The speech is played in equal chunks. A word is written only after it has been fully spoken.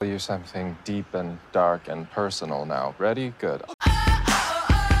Tell you something deep and dark and personal now. Ready? Good.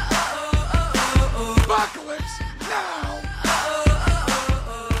 Apocalypse now!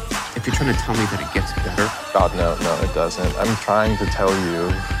 If you're trying to tell me that it gets better, God, no, it doesn't. I'm trying to tell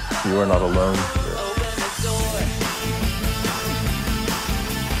you, you are not alone here.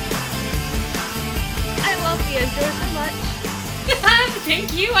 I love the intro so much.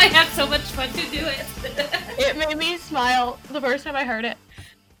 Thank you. I had so much fun to do it. It made me smile the first time I heard it.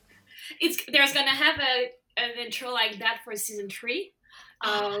 There's gonna have an intro like that for season 3,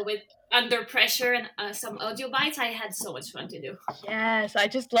 with Under Pressure and some audio bites. I had so much fun to do. Yes, I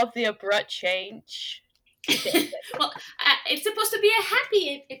just love the abrupt change. Well, it's supposed to be a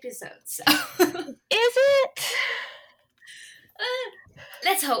happy episode, so Is it?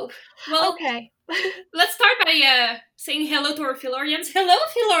 Let's hope. Well, Okay. let's start by saying hello to our Philorians. Hello,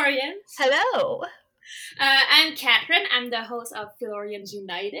 Philorians. Hello. I'm Catherine. I'm the host of Philorians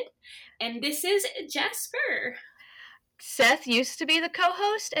United, and this is Jasper. Seth used to be the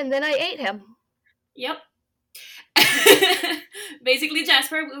co-host, and then I ate him. Yep. Basically,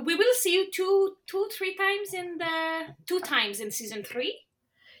 Jasper, we will see you three times in season 3,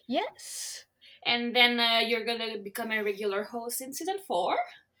 Yes. and then you're gonna become a regular host in season 4.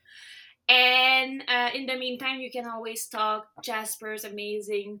 And in the meantime, you can always talk. Jasper's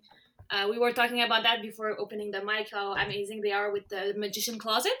amazing. We were talking about that before opening the mic, how amazing they are with the Magician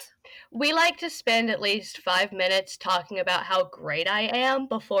Closet. We like to spend at least 5 minutes talking about how great I am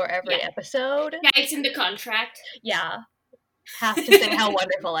before every episode. Yeah, it's in the contract. Yeah. Have to say how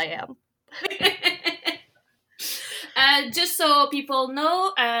wonderful I am. Just so people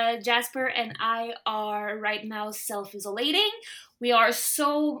know, Jasper and I are right now self-isolating. We are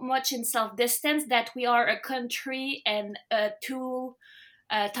so much in self-distance that we are a country and 2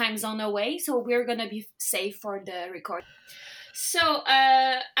 time zone away, so we're gonna be safe for the recording. So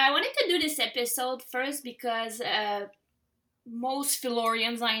I wanted to do this episode first because most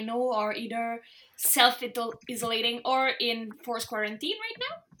Philorians I know are either self-isolating or in forced quarantine right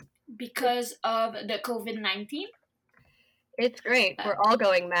now because of the COVID-19. It's great. We're all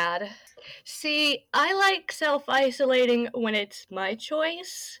going mad. See, I like self-isolating when it's my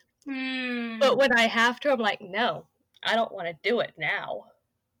choice, but when I have to, I'm like, no, I don't want to do it now.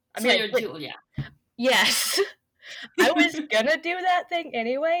 Julia. Yes. I was gonna do that thing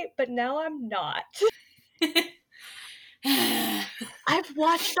anyway, but now I'm not. I've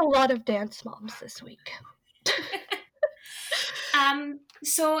watched a lot of Dance Moms this week.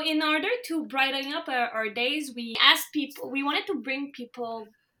 So in order to brighten up our days, we wanted to bring people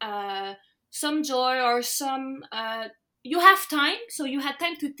some joy or some, you have time, so you had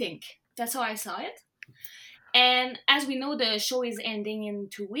time to think. That's how I saw it. And as we know, the show is ending in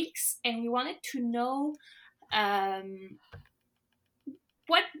 2 weeks, and we wanted to know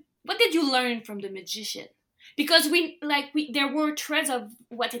what did you learn from The Magician? Because there were threads of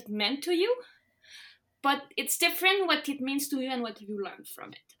what it meant to you, but it's different what it means to you and what you learned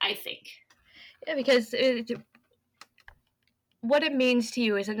from it, I think. Yeah, because what it means to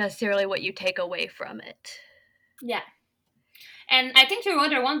you isn't necessarily what you take away from it. Yeah. And I think you were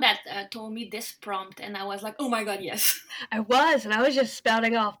the one that told me this prompt, and I was like, oh my god, yes. I was just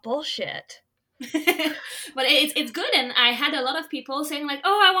spouting off bullshit. But it's good, and I had a lot of people saying like,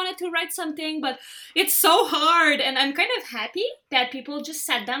 oh, I wanted to write something, but it's so hard, and I'm kind of happy that people just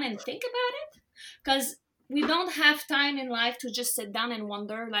sat down and think about it, because we don't have time in life to just sit down and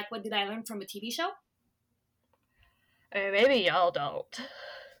wonder, like, what did I learn from a TV show? Maybe y'all don't.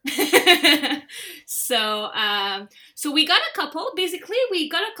 So we got a couple of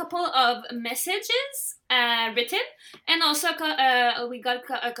messages written, and also we got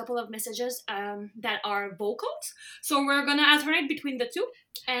a couple of messages that are vocals, so we're gonna alternate between the two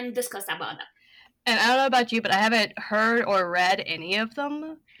and discuss about that. And I don't know about you, but I haven't heard or read any of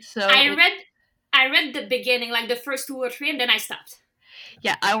them, so I read the beginning, like the first 2 or 3, and then I stopped.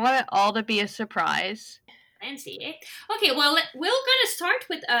 Yeah, I want it all to be a surprise. Fancy, eh? Okay, well, we're gonna start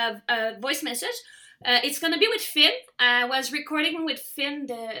with a voice message. It's gonna be with Finn. I was recording with Finn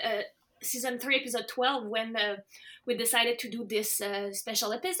the season 3, episode 12, when we decided to do this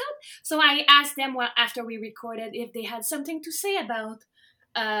special episode. So I asked them after we recorded if they had something to say about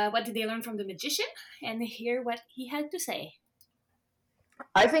what did they learn from The Magician, and hear what he had to say.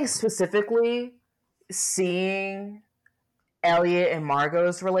 I think specifically seeing Elliot and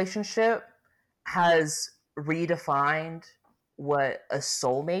Margot's relationship has redefined what a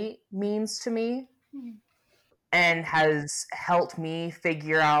soulmate means to me, and has helped me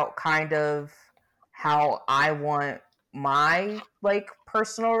figure out kind of how I want my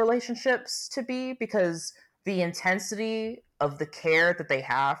personal relationships to be, because the intensity of the care that they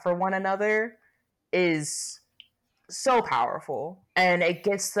have for one another is so powerful, and it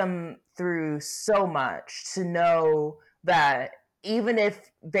gets them through so much to know that even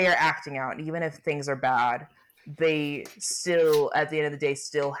if they are acting out, even if things are bad, they still at the end of the day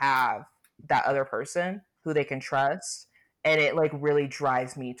still have that other person who they can trust. And it like really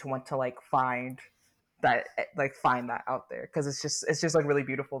drives me to want to like find that out there, because it's just like really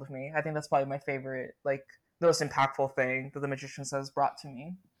beautiful to me. I think that's probably my favorite, like the most impactful thing that The Magician has brought to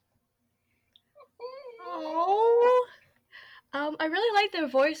me. Oh, I really like their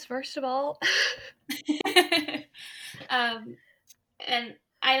voice, first of all. And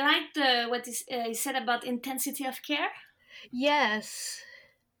I liked what he said about intensity of care. Yes.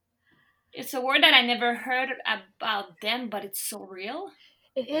 It's a word that I never heard about them, but it's so real.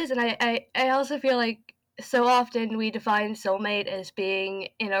 It is, and I also feel like so often we define soulmate as being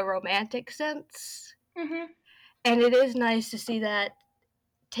in a romantic sense. Mm-hmm. And it is nice to see that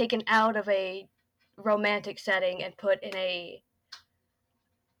taken out of a romantic setting and put in a...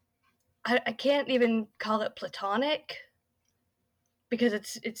 I can't even call it platonic, because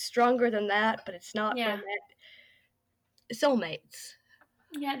it's stronger than that, but it's not romantic. Soulmates.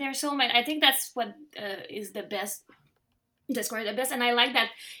 Yeah, they're soulmate. I think that's what is the best. Describe the best, and I like that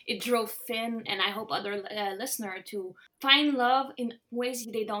it drove Finn, and I hope other listener to find love in ways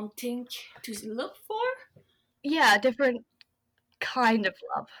they don't think to look for. Yeah, different kind of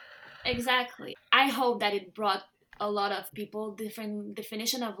love. Exactly. I hope that it brought a lot of people different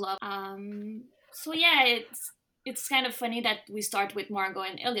definition of love. So yeah, it's kind of funny that we start with Margot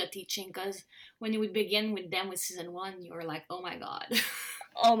and Elliot teaching, because when we begin with them with season 1, you're like, oh my god.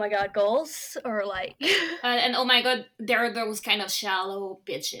 Oh my god, goals? Or like... and oh my god, they're those kind of shallow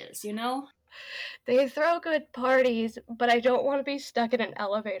bitches, you know? They throw good parties, but I don't want to be stuck in an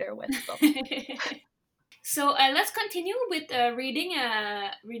elevator with them. So let's continue with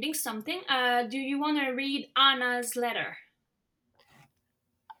reading something. Do you want to read Anna's letter?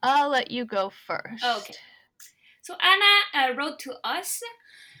 I'll let you go first. Okay. So Anna wrote to us.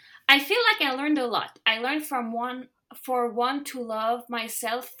 I feel like I learned a lot. I learned for one to love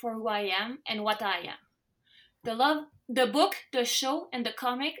myself for who I am and what I am. The book, the show, and the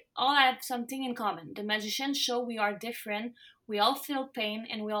comic all have something in common. The Magician show we are different. We all feel pain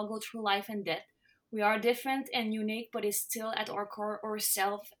and we all go through life and death. We are different and unique, but it's still at our core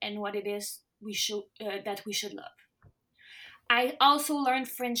ourself and what it is that we should love. I also learned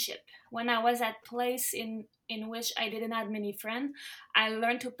friendship. When I was at place in which I didn't have many friends, I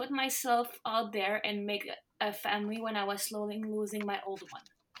learned to put myself out there and make a family when I was slowly losing my old one.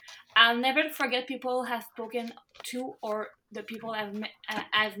 I'll never forget people I've spoken to or the people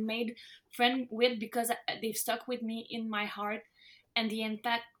I've made friends with, because they've stuck with me in my heart and the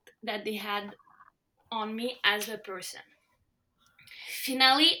impact that they had on me as a person.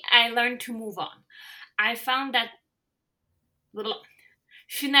 Finally, I learned to move on. I found that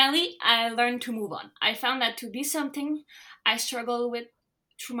to be something I struggled with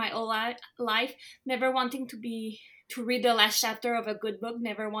through my whole life, never wanting to read the last chapter of a good book,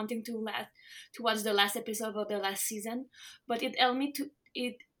 never wanting to watch the last episode of the last season, but it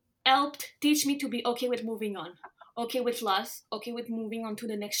helped teach me to be okay with moving on, okay with loss, okay with moving on to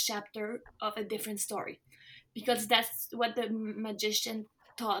the next chapter of a different story, because that's what the Magician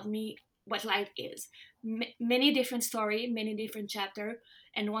taught me what life is. Many different story, many different chapter,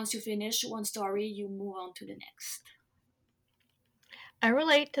 and once you finish one story, you move on to the next. I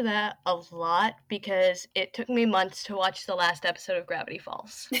relate to that a lot because it took me months to watch the last episode of Gravity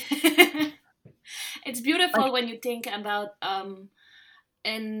Falls. It's beautiful when you think about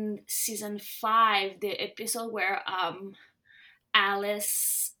in season 5, the episode where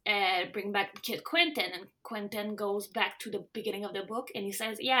Alice bring back Kid Quentin, and Quentin goes back to the beginning of the book and he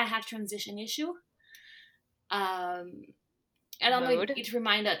says, yeah, I have transition issue. I don't know, it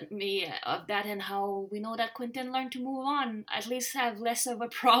reminded me of that, and how we know that Quentin learned to move on, at least have less of a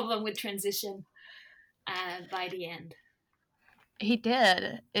problem with transition by the end. He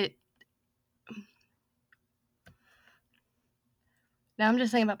did. Now I'm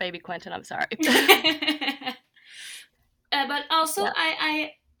just thinking about baby Quentin, I'm sorry. But also, yeah.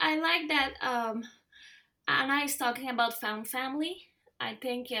 I like that Anna is talking about found family. I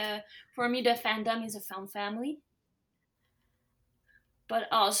think for me the fandom is a found family. But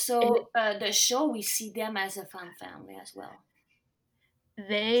also the show, we see them as a found family as well.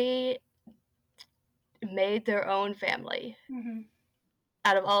 They made their own family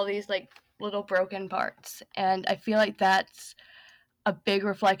out of all these like little broken parts. And I feel like that's a big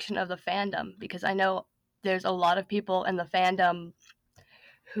reflection of the fandom, because I know there's a lot of people in the fandom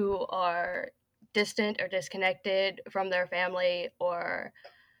who are distant or disconnected from their family, or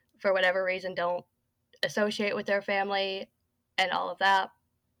for whatever reason don't associate with their family and all of that.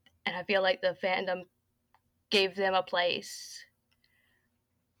 And I feel like the fandom gave them a place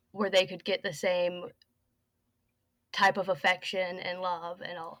where they could get the same type of affection and love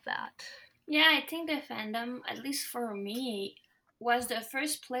and all of that. Yeah, I think the fandom, at least for me, was the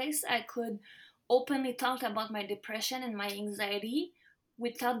first place I could openly talk about my depression and my anxiety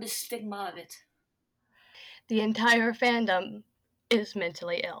without the stigma of it. The entire fandom is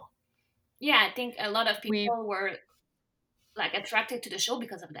mentally ill. Yeah, I think a lot of people were like attracted to the show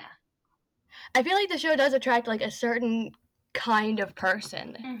because of that. I feel like the show does attract like a certain kind of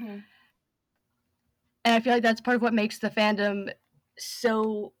person. Mm-hmm. And I feel like that's part of what makes the fandom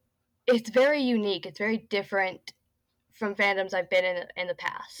so... It's very unique. It's very different from fandoms I've been in the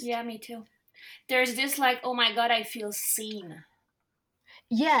past. Yeah, me too. There's this like, oh my god, I feel seen.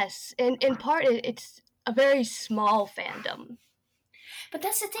 Yes, and in part it's a very small fandom. But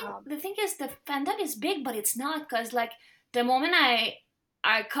that's the thing. The thing is, the fandom is big, but it's not, because like the moment I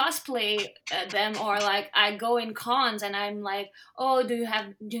cosplay them, or like I go in cons and I'm like, oh, do you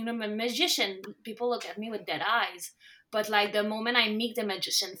know I'm a magician? People look at me with dead eyes. But like the moment I meet the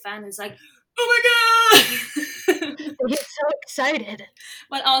magician fan, it's like, oh my god! They get so excited.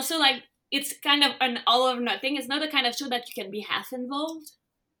 But also like it's kind of an all or nothing. It's not the kind of show that you can be half involved.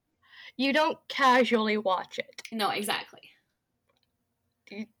 You don't casually watch it. No, exactly.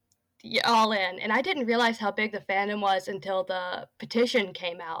 You're all in. And I didn't realize how big the fandom was until the petition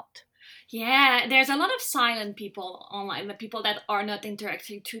came out. Yeah, there's a lot of silent people online, the people that are not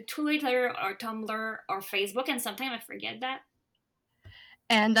interacting to Twitter or Tumblr or Facebook, and sometimes I forget that.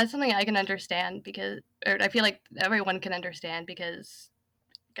 And that's something I can understand, because, or I feel like everyone can understand, because,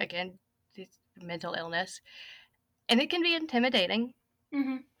 again, mental illness. And it can be intimidating.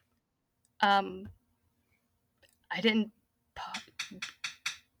 Mm-hmm. I didn't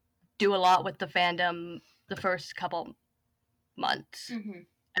do a lot with the fandom the first couple months. Mm-hmm.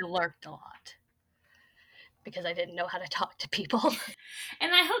 I lurked a lot because I didn't know how to talk to people.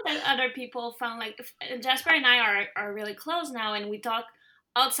 And I hope that other people found, like, Jasper and I are really close now, and we talk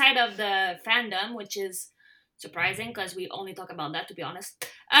outside of the fandom, which is surprising because we only talk about that, to be honest.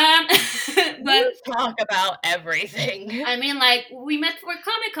 But we talk about everything. I mean, like, we met for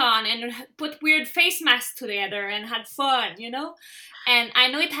Comic-Con and put weird face masks together and had fun, you know? And I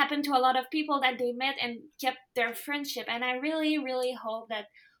know it happened to a lot of people that they met and kept their friendship. And I really, really hope that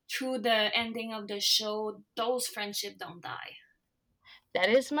through the ending of the show, those friendships don't die. That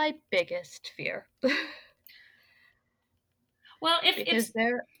is my biggest fear. Well, if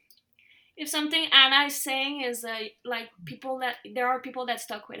something Anna is saying is like people that there are people that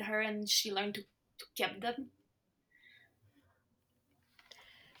stuck with her and she learned to keep them.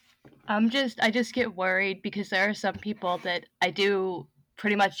 I just get worried because there are some people that I do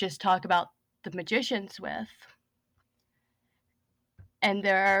pretty much just talk about the magicians with. And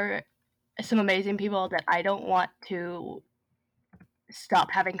there are some amazing people that I don't want to stop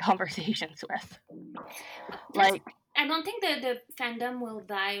having conversations with. Like, I don't think that the fandom will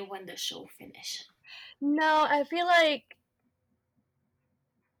die when the show finishes. No, I feel like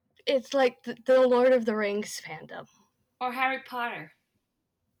it's like the Lord of the Rings fandom. Or Harry Potter.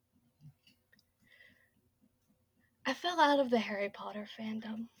 I fell out of the Harry Potter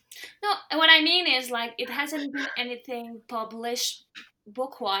fandom. No, what I mean is, like, it hasn't been anything published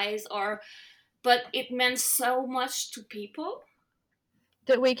book-wise, but it meant so much to people.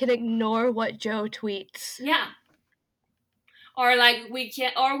 That we can ignore what Joe tweets. Yeah. Or like we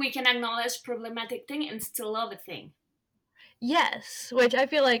can acknowledge problematic thing and still love a thing. Yes, which I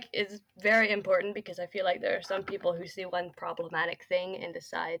feel like is very important, because I feel like there are some people who see one problematic thing and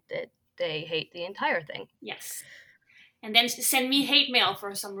decide that they hate the entire thing. Yes. And then send me hate mail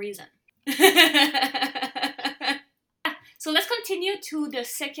for some reason. So let's continue to the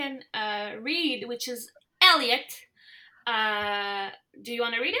second read, which is Elliot. Do you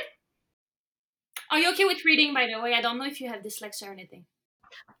want to read it? Are you okay with reading, by the way? I don't know if you have dyslexia or anything.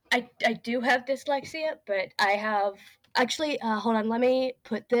 I do have dyslexia, but I have... Actually, hold on. Let me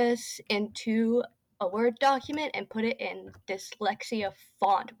put this into a Word document and put it in dyslexia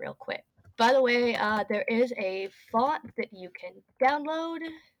font real quick. By the way, there is a font that you can download,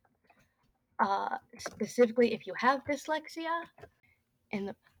 specifically if you have dyslexia, in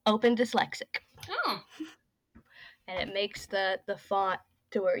the Open Dyslexic. Oh. And it makes the font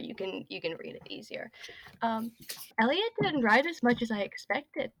to where you can read it easier. Elliot didn't write as much as I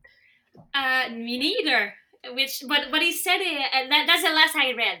expected. Me neither. But he said it, that's the last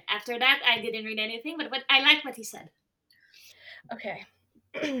I read. After that, I didn't read anything. But I like what he said. Okay.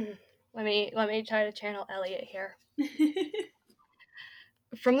 Let me try to channel Elliot here.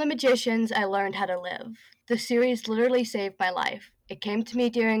 From The Magicians, I learned how to live. The series literally saved my life. It came to me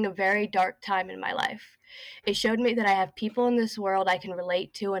during a very dark time in my life. It showed me that I have people in this world I can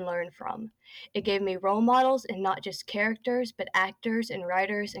relate to and learn from. It gave me role models and not just characters, but actors and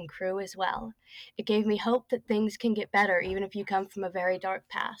writers and crew as well. It gave me hope that things can get better even if you come from a very dark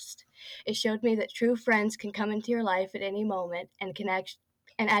past. It showed me that true friends can come into your life at any moment and can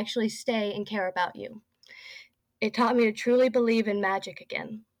actually stay and care about you. It taught me to truly believe in magic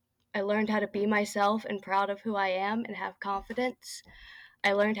again. I learned how to be myself and proud of who I am and have confidence.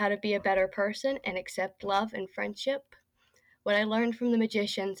 I learned how to be a better person and accept love and friendship. What I learned from The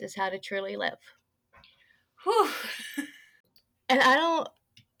Magicians is how to truly live. Whew. And I don't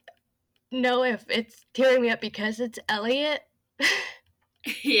know if it's tearing me up because it's Elliot.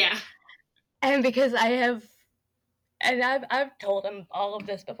 Yeah. And because I've told him all of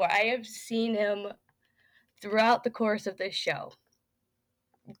this before. I have seen him throughout the course of this show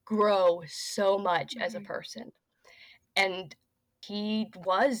grow so much as a person. And he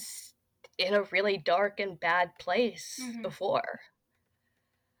was in a really dark and bad place before.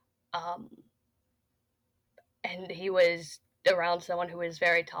 And he was around someone who was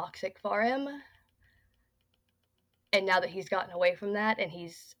very toxic for him. And now that he's gotten away from that and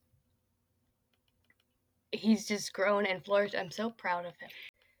he's just grown and flourished, I'm so proud of him.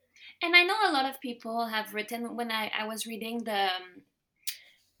 And I know a lot of people have written, when I was reading the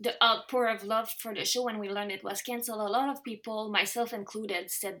outpour of love for the show when we learned it was cancelled, a lot of people, myself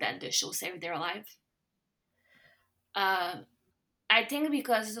included, said that the show saved their life. I think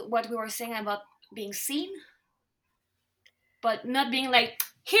because what we were saying about being seen, but not being like,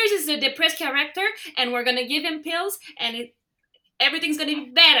 here's the depressed character and we're gonna give him pills and everything's gonna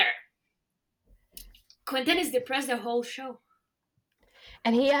be better. Quentin is depressed the whole show.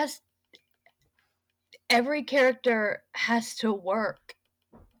 And every character has to work.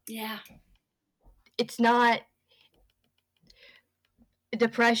 Yeah. It's not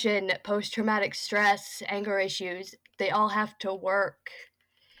depression, post-traumatic stress, anger issues. They all have to work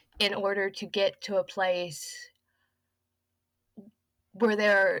in order to get to a place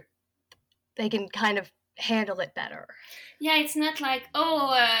where they can kind of handle it better. Yeah, it's not like,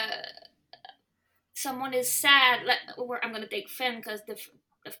 someone is sad. I'm gonna take Finn because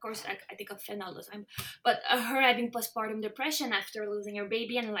of course I think of Finn all the time, but her having postpartum depression after losing her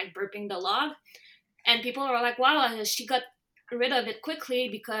baby and like burping the log, and people are like, wow, she got rid of it quickly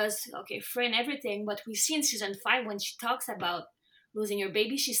because Finn everything. But we see in season 5 when she talks about losing her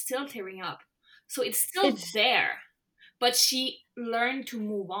baby, she's still tearing up. So it's still there, but she learned to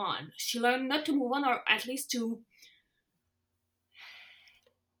move on. She learned not to move on, or at least to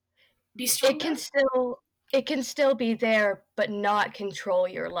be stronger. It can still be there, but not control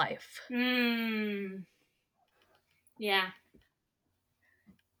your life. Yeah.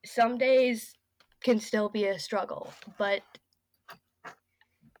 Some days can still be a struggle, but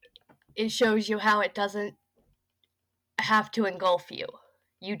it shows you how it doesn't have to engulf you.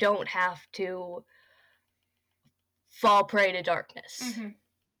 You don't have to fall prey to darkness.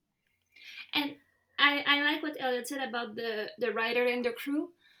 And I like what Elliot said about the writer and the crew.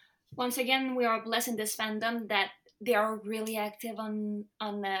 Once again, we are blessed in this fandom that they are really active on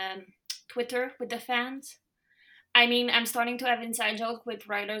Twitter with the fans. I mean, I'm starting to have inside joke with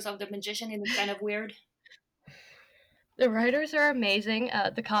writers of The Magician, and it's kind of weird. The writers are amazing.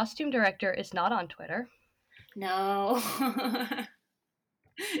 The costume director is not on Twitter. No.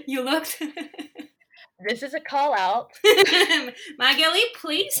 You looked. This is a call out. Magali,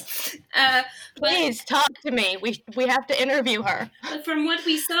 please. Please talk to me. We have to interview her. But from what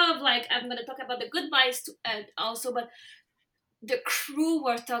we saw of, like, I'm going to talk about the goodbyes also, but the crew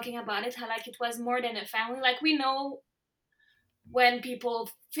were talking about it, how like it was more than a family. Like, we know when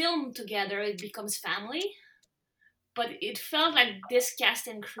people film together, it becomes family. But it felt like this cast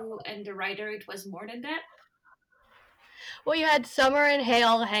and crew and the writer, it was more than that. Well, you had Summer and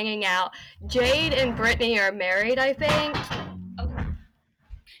Hale hanging out. Jade and Brittany are married, I think. Okay.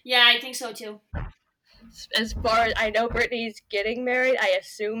 Yeah, I think so too. As far as I know, Brittany's getting married. I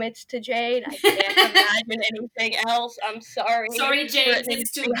assume it's to Jade. I can't imagine anything else. I'm sorry. Sorry, Jade.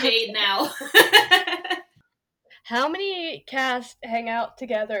 It's to Jade now. How many cast hang out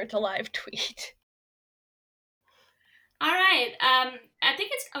together to live tweet? All right. I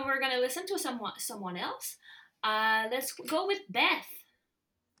think we're gonna listen to someone else. Let's go with Beth.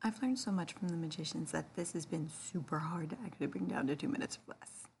 I've learned so much from The Magicians that this has been super hard to actually bring down to 2 minutes or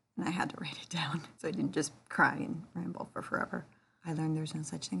less. And I had to write it down so I didn't just cry and ramble for forever. I learned there's no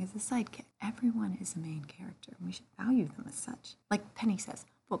such thing as a sidekick. Everyone is a main character, and we should value them as such. Like Penny says,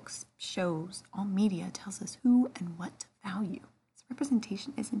 Books, shows, all media tells us who and what to value. So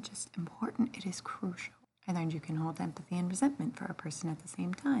representation isn't just important, it is crucial. I learned you can hold empathy and resentment for a person at the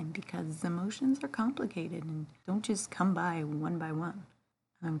same time because emotions are complicated and don't just come by one.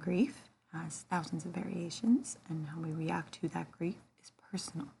 Grief has thousands of variations, and how we react to that grief is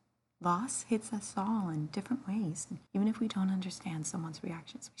personal. Loss hits us all in different ways, and even if we don't understand someone's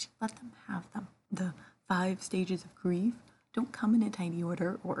reactions, we should let them have them. The 5 stages of grief don't come in a tidy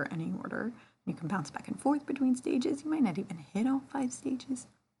order or any order. You can bounce back and forth between stages. You might not even hit all 5 stages.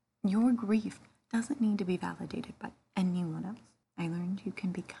 Your grief doesn't need to be validated by anyone else. I learned you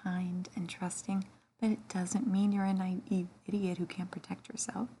can be kind and trusting, but it doesn't mean you're a naive idiot who can't protect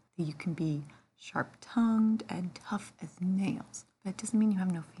yourself. You can be sharp-tongued and tough as nails, but it doesn't mean you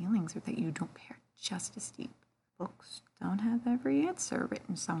have no feelings or that you don't bear justice deep. Books don't have every answer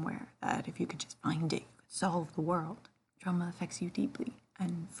written somewhere that if you could just find it, you could solve the world. Trauma affects you deeply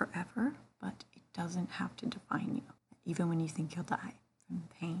and forever, but it doesn't have to define you. Even when you think you'll die from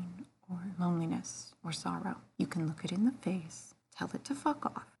pain or loneliness or sorrow, you can look it in the face, tell it to fuck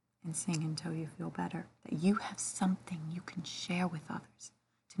off, and sing until you feel better. That you have something you can share with others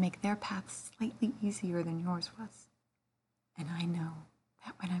to make their path slightly easier than yours was. And I know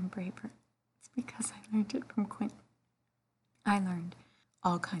that when I'm braver, it's because I learned it from Quentin. I learned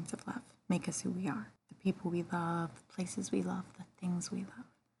all kinds of love make us who we are. The people we love, the places we love, the things we love.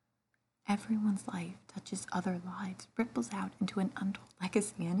 Everyone's life touches other lives, ripples out into an untold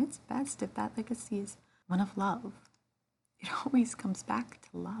legacy, and it's best if that legacy is one of love. It always comes back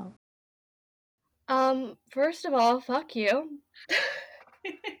to love. First of all, fuck you.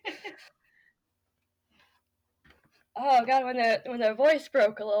 Oh god, when the voice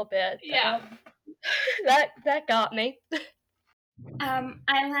broke a little bit. Yeah. That got me.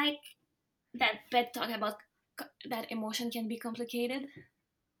 I like that Beth talked about that emotion can be complicated.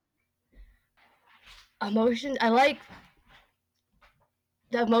 Emotion, I like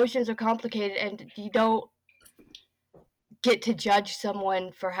the emotions are complicated and you don't get to judge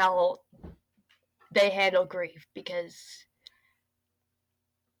someone for how they handle grief because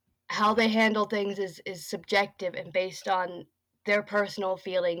how they handle things is subjective and based on their personal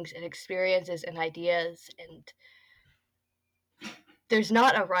feelings and experiences and ideas, and there's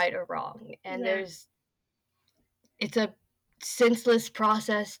not a right or wrong, and it's a senseless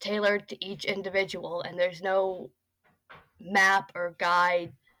process tailored to each individual, and there's no map or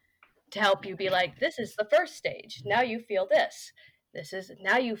guide to help you be like, this is the first stage, now you feel this,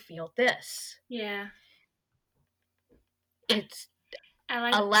 now you feel this. Yeah. It's I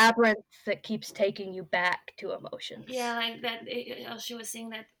like a labyrinth that keeps taking you back to emotions. Yeah, like that. She was saying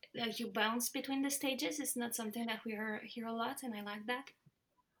that like you bounce between the stages. It's not something that we hear a lot, and I like that.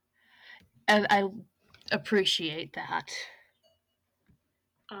 And I appreciate that.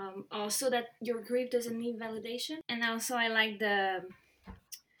 Also, that your grief doesn't need validation, and also I like the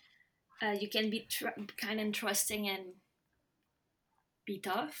you can be kind and trusting and be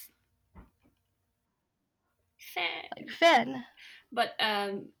tough. Like Finn. But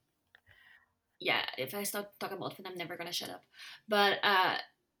yeah, if I start talking about Finn, I'm never gonna shut up. But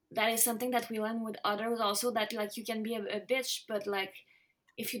that is something that we learn with others also, that like you can be a bitch, but like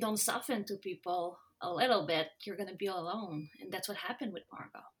if you don't soften to people a little bit, you're gonna be alone, and that's what happened with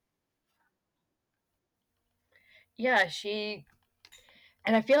Margot. Yeah,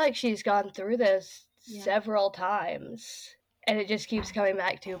 and I feel like she's gone through this several times, and it just keeps coming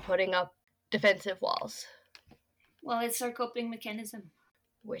back to putting up defensive walls. Well, it's her coping mechanism,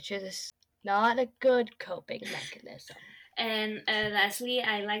 which is not a good coping mechanism. And lastly,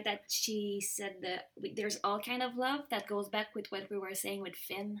 I like that she said that there's all kind of love that goes back with what we were saying with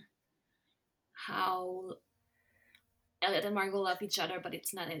Finn. How Elliot and Margot love each other, but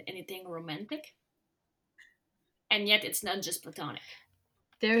it's not anything romantic. And yet it's not just platonic.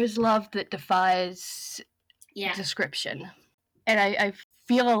 There's love that defies description. And I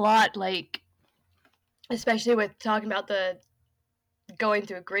feel a lot like, especially with talking about the going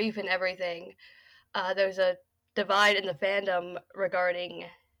through grief and everything, there's a divide in the fandom regarding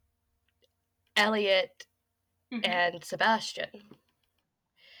Elliot and Sebastian.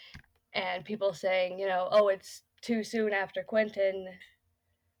 And people saying, oh, it's too soon after Quentin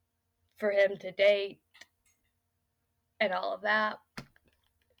for him to date and all of that.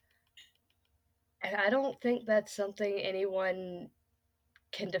 And I don't think that's something anyone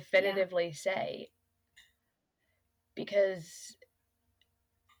can definitively say. Because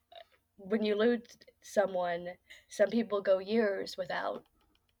when you lose someone, some people go years without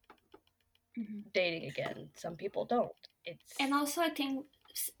dating again. Some people don't. And also I think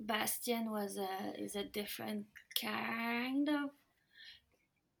Sebastian is a different kind of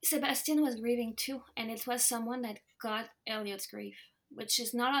Sebastian was grieving too, and it was someone that got Elliot's grief, which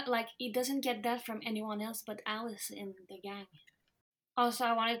is not like he doesn't get that from anyone else but Alice in the gang. Also,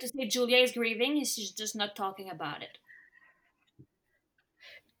 I wanted to say Julia is grieving, and she's just not talking about it.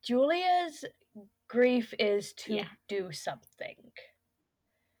 Julia's grief is to do something.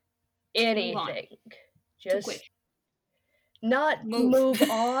 Anything. Just not move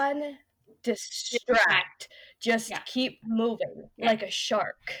on, distract. Just keep moving like a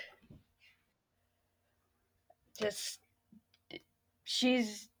shark.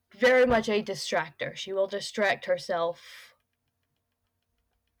 She's very much a distractor. She will distract herself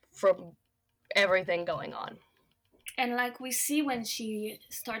from everything going on. And like we see when she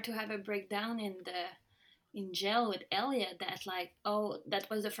start to have a breakdown in jail with Elliot, that like, oh, that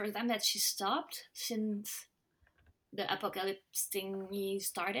was the first time that she stopped since the apocalypse thingy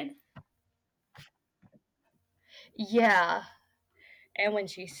started. Yeah. And when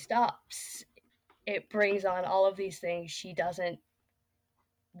she stops, it brings on all of these things she doesn't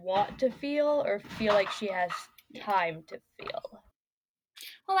want to feel or feel like she has time to feel.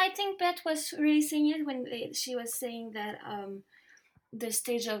 Well, I think Beth was really saying it when she was saying that the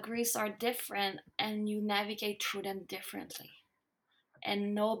stage of grief are different and you navigate through them differently.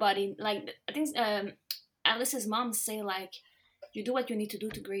 And nobody, like, I think Alice's mom say, like, you do what you need to do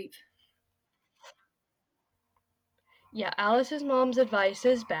to grieve. Yeah, Alice's mom's advice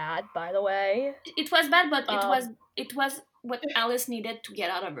is bad, by the way. It was bad, but it was what Alice needed to get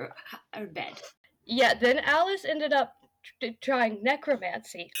out of her bed. Yeah, then Alice ended up trying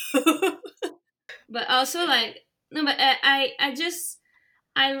necromancy. But also, like, no, but I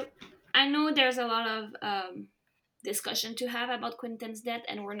know there's a lot of discussion to have about Quentin's death,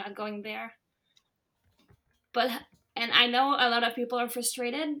 and we're not going there. And I know a lot of people are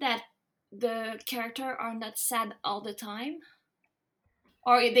frustrated that the character are not sad all the time,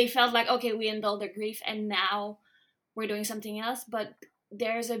 or they felt like, okay, we indulged their grief and now we're doing something else. But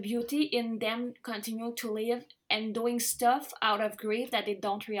there's a beauty in them continuing to live and doing stuff out of grief that they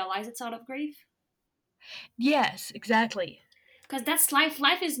don't realize it's out of grief. Yes, exactly. Because that's life.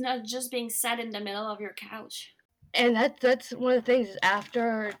 Life is not just being sat in the middle of your couch. And that's one of the things, is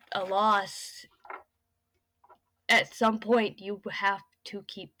after a loss, at some point you have to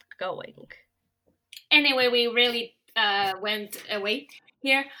keep going. Anyway, we really went away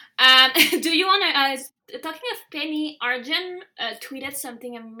here. Do you want to, talking of Penny, Arjun tweeted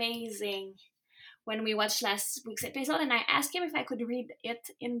something amazing when we watched last week's episode, and I asked him if I could read it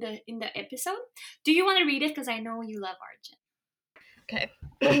in the episode. Do you want to read it? Because I know you love Arjun.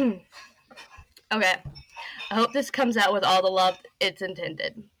 Okay. Okay. I hope this comes out with all the love it's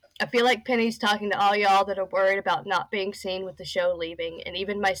intended. I feel like Penny's talking to all y'all that are worried about not being seen with the show leaving, and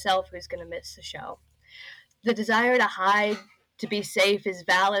even myself who's going to miss the show. The desire to hide, to be safe is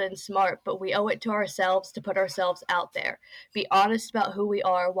valid and smart, but we owe it to ourselves to put ourselves out there. Be honest about who we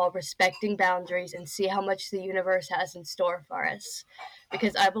are while respecting boundaries and see how much the universe has in store for us.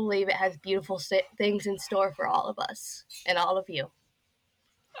 Because I believe it has beautiful things in store for all of us and all of you.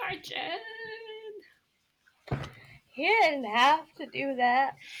 Arjun! He didn't have to do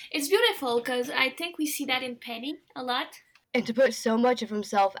that. It's beautiful because I think we see that in Penny a lot. And to put so much of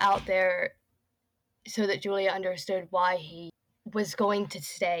himself out there so that Julia understood why he was going to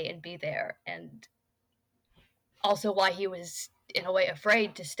stay and be there, and also why he was, in a way,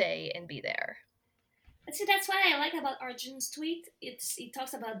 afraid to stay and be there. See, that's what I like about Arjun's tweet. He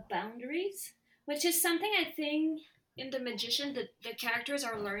talks about boundaries, which is something I think in The Magician that the characters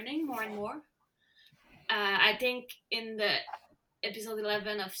are learning more and more. I think in the episode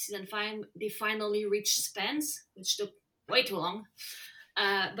 11 of season 5, they finally reached Spence, which took way too long.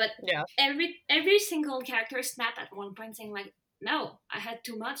 But yeah, every single character snapped at one point, saying like, "No, I had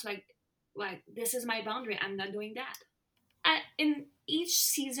too much. Like this is my boundary. I'm not doing that." In each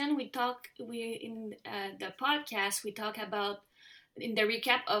season, in the podcast we talk about in the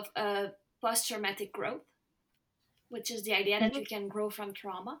recap of post-traumatic growth, which is the idea that you can grow from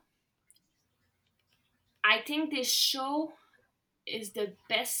trauma. I think this show is the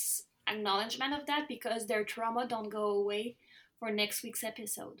best acknowledgement of that because their trauma don't go away for next week's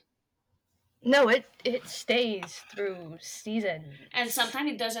episode. No, it stays through season. And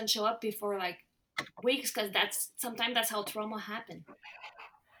sometimes it doesn't show up before like weeks because sometimes that's how trauma happen.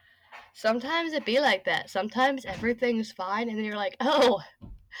 Sometimes it be like that. Sometimes everything's fine and then you're like, oh,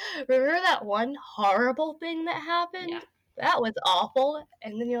 remember that one horrible thing that happened? Yeah. That was awful.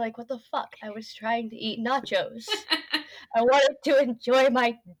 And then you're like, what the fuck? I was trying to eat nachos. I wanted to enjoy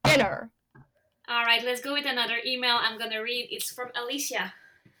my dinner. All right, let's go with another email I'm going to read. It's from Alicia.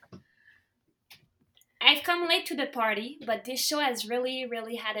 I've come late to the party, but this show has really,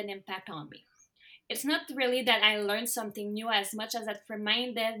 really had an impact on me. It's not really that I learned something new as much as it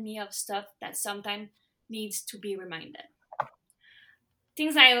reminded me of stuff that sometimes needs to be reminded.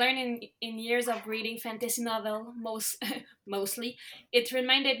 Things I learned in years of reading fantasy novel, mostly, it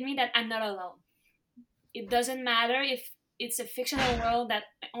reminded me that I'm not alone. It doesn't matter if it's a fictional world that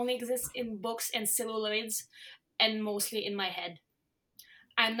only exists in books and celluloids and mostly in my head.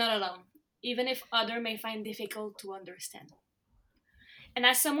 I'm not alone, even if others may find difficult to understand. And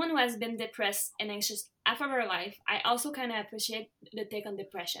as someone who has been depressed and anxious half of her life, I also kind of appreciate the take on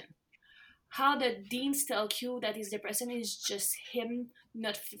depression. How the deans tell you that his depression is just him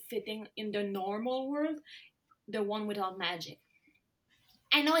not fitting in the normal world, the one without magic.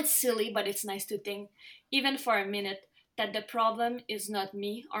 I know it's silly, but it's nice to think, even for a minute, that the problem is not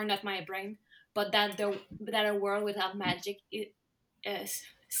me or not my brain, but that a world without magic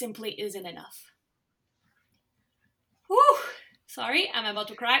simply isn't enough. Whew! Sorry, I'm about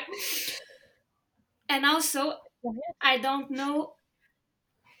to cry. And also, I don't know.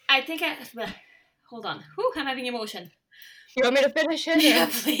 I think hold on. Whew, I'm having emotion. You want me to finish it? Yeah,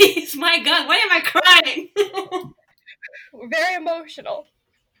 please. My God, why am I crying? We're very emotional.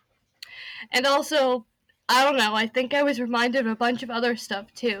 And also, I don't know, I think I was reminded of a bunch of other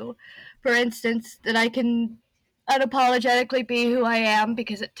stuff too. For instance, that I can unapologetically be who I am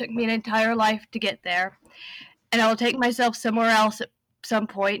because it took me an entire life to get there. And I'll take myself somewhere else at some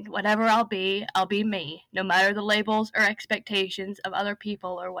point. Whatever I'll be me, no matter the labels or expectations of other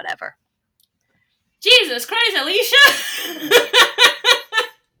people or whatever. Jesus Christ, Alicia!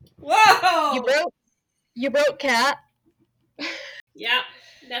 Whoa! You broke, Kat. Yeah,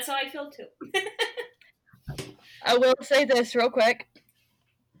 that's how I feel too. I will say this real quick.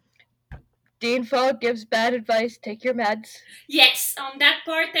 Dean Fogg gives bad advice. Take your meds. Yes, on that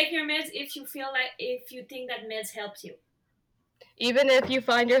part, take your meds if you think that meds helps you. Even if you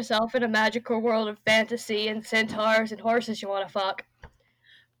find yourself in a magical world of fantasy and centaurs and horses you want to fuck,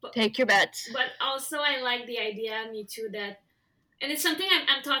 take your meds. But also, I like the idea, me too, that, and it's something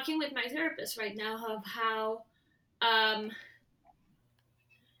I'm talking with my therapist right now of how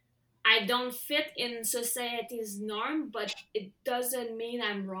I don't fit in society's norm, but it doesn't mean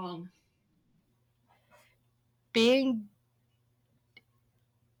I'm wrong. What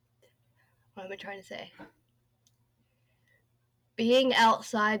am I trying to say? Being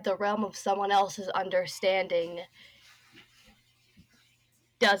outside the realm of someone else's understanding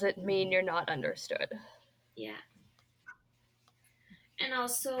doesn't mean you're not understood. Yeah. And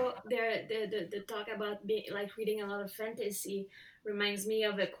also, the talk about reading a lot of fantasy reminds me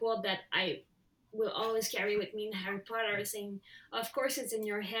of a quote that I will always carry with me in Harry Potter, saying, "Of course, it's in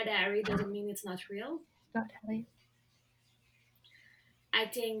your head, Harry. Doesn't mean it's not real." Not Harry. I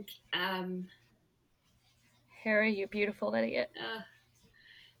think. Harry, you beautiful idiot.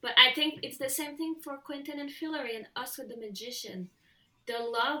 But I think it's the same thing for Quentin and Fillory and us with the magician. The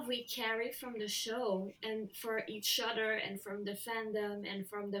love we carry from the show and for each other and from the fandom and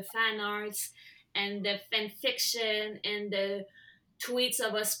from the fan arts and the fan fiction and the tweets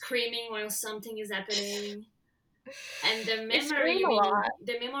of us screaming while something is happening and the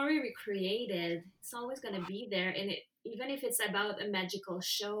memory we created, it's always going to be there. And even if it's about a magical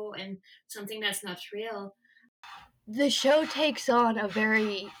show and something that's not real, the show takes on a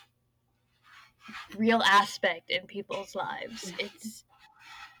very real aspect in people's lives. It's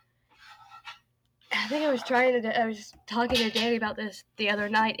I think I was talking to Danny about this the other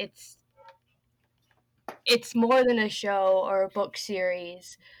night. It's more than a show or a book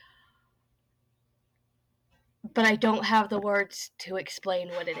series, but I don't have the words to explain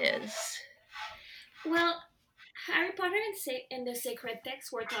what it is. Well, Harry Potter and the sacred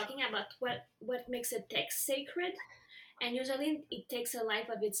text, we're talking about what makes a text sacred, and usually it takes a life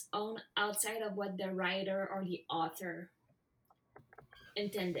of its own outside of what the writer or the author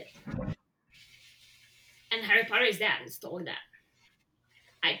intended. And Harry Potter is that. It's totally that.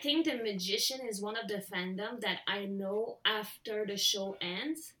 I think The Magician is one of the fandom that I know after the show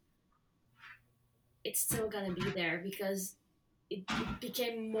ends, it's still gonna be there because it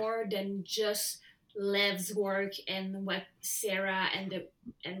became more than just Lev's work and what Sarah and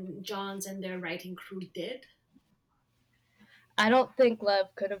John's and their writing crew did. I don't think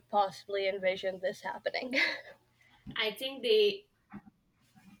Lev could have possibly envisioned this happening. I think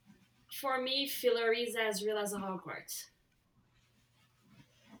for me, Fillory is as real as Hogwarts.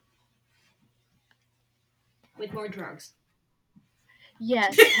 With more drugs.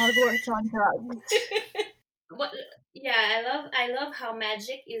 Yes, Hogwarts on drugs. But yeah, I love how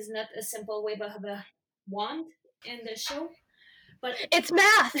magic is not a simple wave of a wand in the show, But it's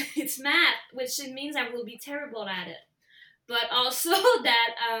math. It's math, which means I will be terrible at it. But also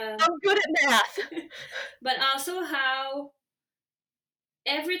that I'm good at math. but also how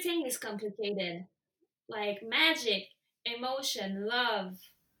everything is complicated, like magic, emotion, love,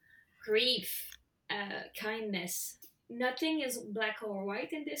 grief, kindness. Nothing is black or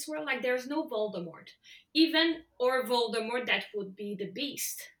white in this world. Like there's no Voldemort, or Voldemort that would be the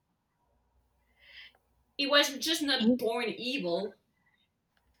Beast. He was just not born evil.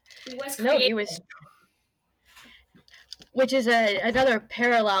 He was created. No, he was. Which is another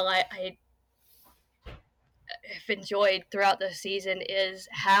parallel I have enjoyed throughout the season is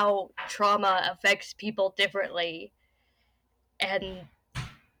how trauma affects people differently, and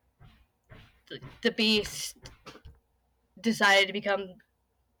the Beast decided to become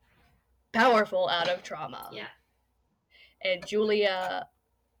powerful out of trauma. Yeah. And Julia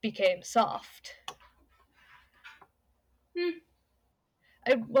became soft.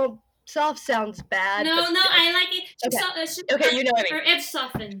 Well, soft sounds bad. No, I like it. Okay, you know what I mean. Her edge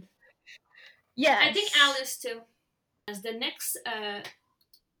softened. Yeah. I think Alice too. As the next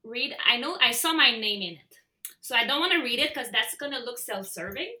read, I saw my name in it. So I don't want to read it because that's going to look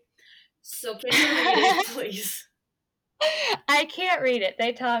self-serving. So can you read it, please? I can't read it.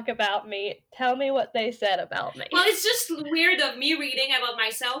 They talk about me. Tell me what they said about me. Well, it's just weird of me reading about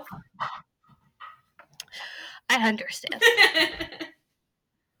myself. I understand.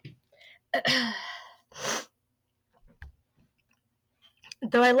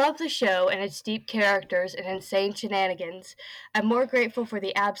 Though I love the show and its deep characters and insane shenanigans, I'm more grateful for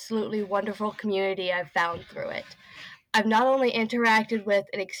the absolutely wonderful community I've found through it. I've not only interacted with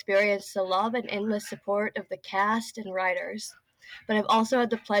and experienced the love and endless support of the cast and writers, but I've also had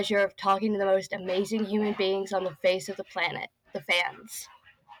the pleasure of talking to the most amazing human beings on the face of the planet, the fans.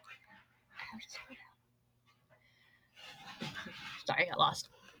 Sorry, I got lost.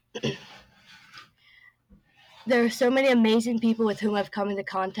 There are so many amazing people with whom I've come into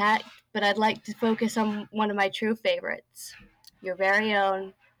contact, but I'd like to focus on one of my true favorites, your very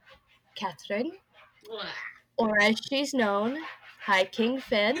own Catherine, or as she's known, High King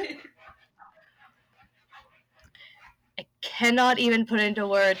Finn. I cannot even put into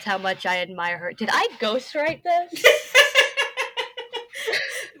words how much I admire her. Did I ghostwrite this?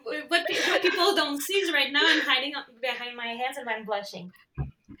 What people don't see is right now I'm hiding behind my hands and I'm blushing.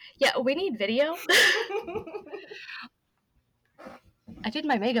 Yeah, we need video. I did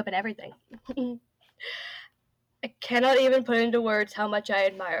my makeup and everything. I cannot even put into words how much I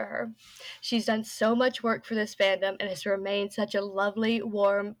admire her. She's done so much work for this fandom and has remained such a lovely,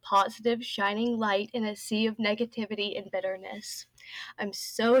 warm, positive, shining light in a sea of negativity and bitterness. I'm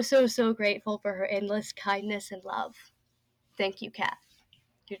so, so, so grateful for her endless kindness and love. Thank you, Kat.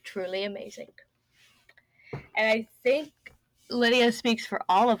 You're truly amazing. And I think Lydia speaks for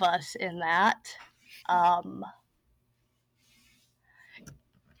all of us in that.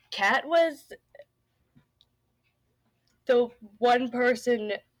 Kat was the one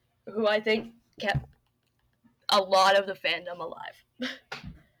person who I think kept a lot of the fandom alive. I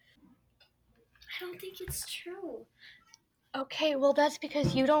don't think it's true. Okay, well that's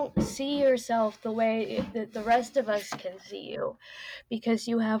because you don't see yourself the way that the rest of us can see you. Because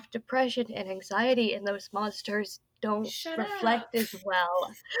you have depression and anxiety and those monsters don't reflect as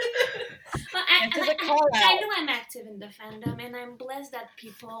well. Well, I know I'm active in the fandom and I'm blessed that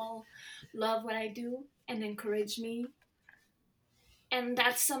people love what I do and encourage me. And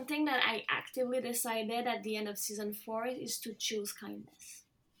that's something that I actively decided at the end of season 4 is to choose kindness.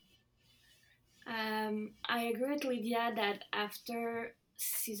 I agree with Lydia that after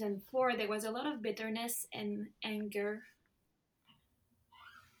season 4 there was a lot of bitterness and anger.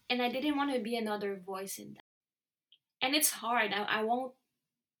 And I didn't want to be another voice in that. And it's hard. I won't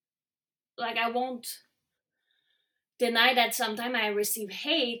deny that sometimes I receive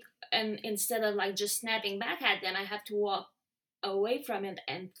hate, and instead of like just snapping back at them, I have to walk away from it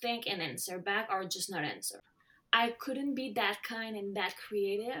and think and answer back or just not answer. I couldn't be that kind and that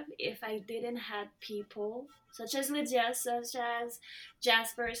creative if I didn't have people such as Lydia, such as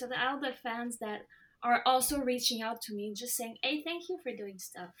Jasper, so all the fans that are also reaching out to me, just saying, hey, thank you for doing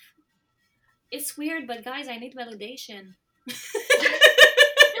stuff. It's weird, but guys, I need validation.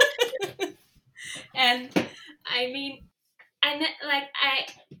 And I mean,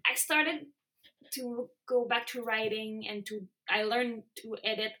 I started to go back to writing and I learned to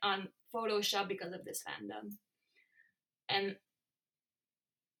edit on Photoshop because of this fandom. And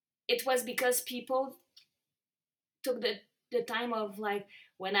it was because people took the time of like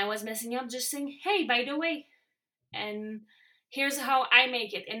when I was messing up, just saying, hey, by the way, and here's how I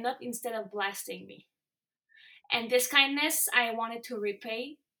make it, and not instead of blasting me. And this kindness I wanted to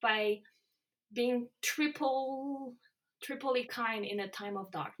repay by being triply kind in a time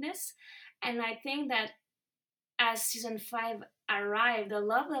of darkness. And I think that as season 5 arrived, the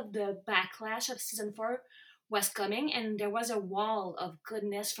love of the backlash of season 4 was coming, and there was a wall of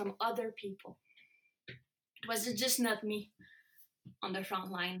goodness from other people. It was just not me on the front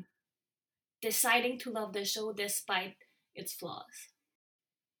line, deciding to love the show despite its flaws.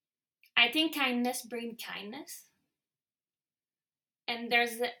 I think kindness brings kindness. And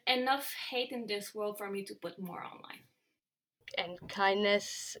there's enough hate in this world for me to put more online. And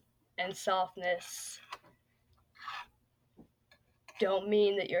kindness and softness don't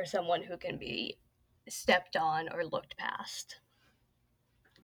mean that you're someone who can be stepped on or looked past.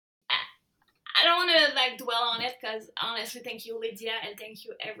 I don't want to dwell on it, because honestly, thank you, Lydia, and thank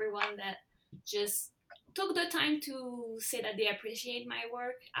you everyone that just took the time to say that they appreciate my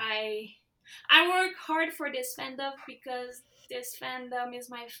work. I work hard for this fandom because this fandom is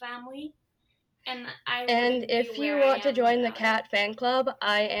my family, and if you want to join the Cat fan club,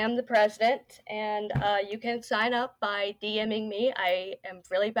 I am the president, and you can sign up by DMing me. I am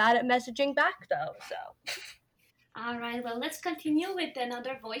really bad at messaging back, though, so. All right, well, let's continue with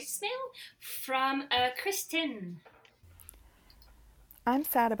another voicemail from Kristen. I'm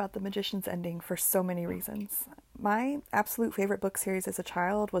sad about The Magician's ending for so many reasons. My absolute favorite book series as a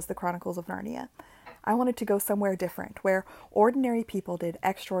child was The Chronicles of Narnia. I wanted to go somewhere different, where ordinary people did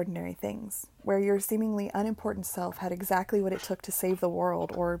extraordinary things, where your seemingly unimportant self had exactly what it took to save the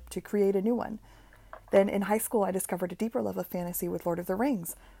world or to create a new one. Then in high school, I discovered a deeper love of fantasy with Lord of the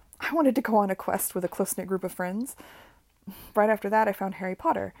Rings. I wanted to go on a quest with a close-knit group of friends. Right after that, I found Harry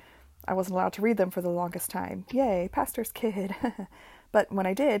Potter. I wasn't allowed to read them for the longest time. Yay, pastor's kid. But when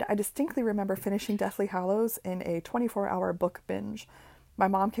I did, I distinctly remember finishing Deathly Hallows in a 24-hour book binge. My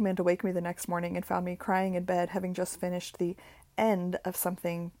mom came in to wake me the next morning and found me crying in bed, having just finished the end of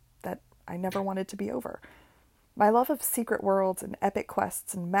something that I never wanted to be over. My love of secret worlds and epic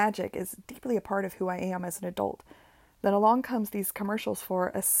quests and magic is deeply a part of who I am as an adult. Then along comes these commercials for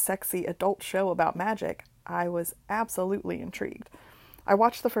a sexy adult show about magic. I was absolutely intrigued. I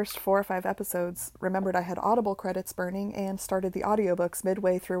watched the first 4 or 5 episodes, remembered I had Audible credits burning, and started the audiobooks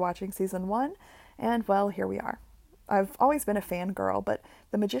midway through watching season 1, and well, here we are. I've always been a fangirl, but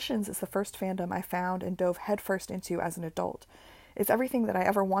The Magicians is the first fandom I found and dove headfirst into as an adult. It's everything that I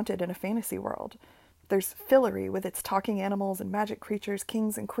ever wanted in a fantasy world. There's Fillory with its talking animals and magic creatures,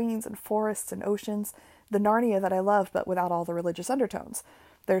 kings and queens and forests and oceans, the Narnia that I love but without all the religious undertones.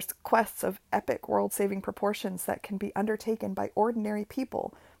 There's quests of epic world-saving proportions that can be undertaken by ordinary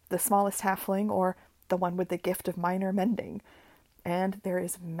people, the smallest halfling or the one with the gift of minor mending. And there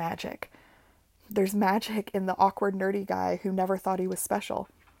is magic. There's magic in the awkward nerdy guy who never thought he was special.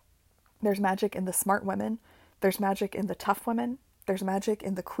 There's magic in the smart women. There's magic in the tough women. There's magic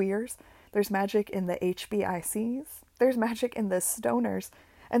in the queers. There's magic in the HBICs. There's magic in the stoners.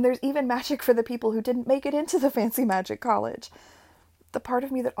 And there's even magic for the people who didn't make it into the fancy magic college. The part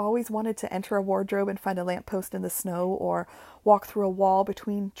of me that always wanted to enter a wardrobe and find a lamppost in the snow, or walk through a wall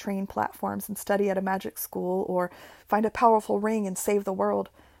between train platforms and study at a magic school, or find a powerful ring and save the world,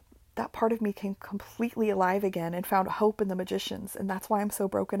 that part of me came completely alive again and found hope in The Magicians, and that's why I'm so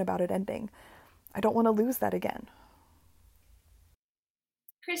broken about it ending. I don't want to lose that again.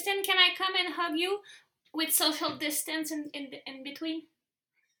 Kristen, can I come and hug you with social distance in between?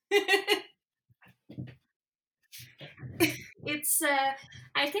 It's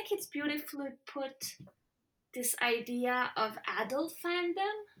I think it's beautifully put, this idea of adult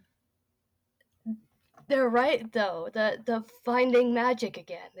fandom. They're right, though. The finding magic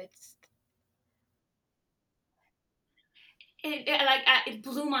again. It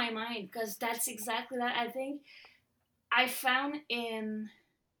blew my mind, because that's exactly that. I think I found in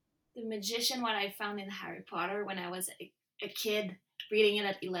The Magician what I found in Harry Potter when I was a kid reading it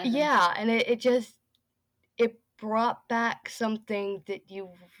at 11. Yeah, and it brought back something that you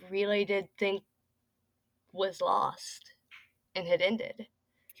really did think was lost and had ended.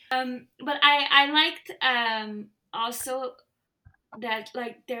 But I liked also that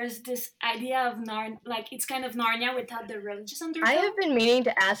there's this idea of it's kind of Narnia without the religious undertone. I have been meaning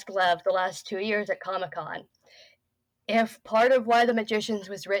to ask Lev the last 2 years at Comic-Con if part of why The Magicians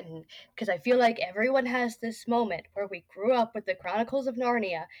was written, because I feel like everyone has this moment where we grew up with the Chronicles of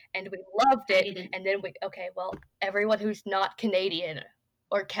Narnia and we loved it, and then everyone who's not Canadian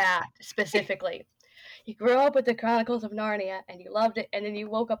or cat specifically, you grew up with the Chronicles of Narnia and you loved it, and then you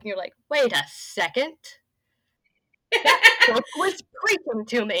woke up and you're like, wait a second, that book was preaching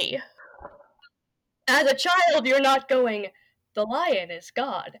to me. As a child, you're not going, the lion is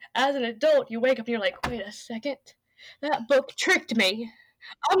God. As an adult, you wake up and you're like, wait a second, that book tricked me.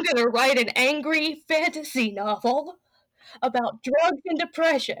 I'm gonna write an angry fantasy novel about drugs and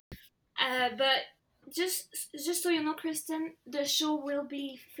depression. But just so you know, Kristen, the show will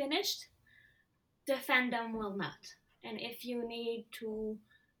be finished. The fandom will not. And if you need to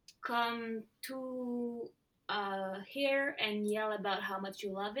come to here and yell about how much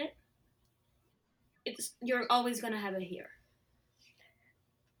you love it, you're always gonna have it here.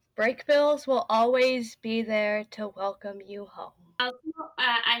 Breakbills will always be there to welcome you home. Also,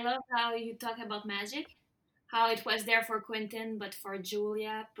 I love how you talk about magic, how it was there for Quentin, but for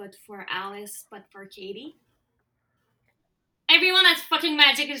Julia, but for Alice, but for Katie. Everyone that's fucking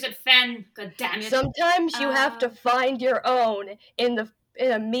magic is a fan. God damn it! Sometimes you have to find your own in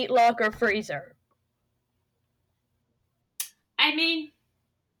a meat locker freezer. I mean,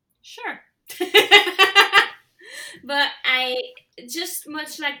 sure. But I just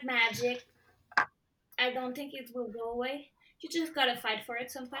much like magic, I don't think it will go away. You just gotta fight for it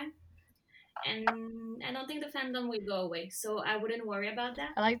sometime. And I don't think the fandom will go away, so I wouldn't worry about that.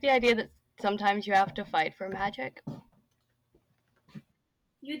 I like the idea that sometimes you have to fight for magic.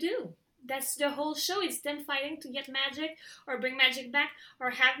 You do. That's the whole show. It's them fighting to get magic, or bring magic back, or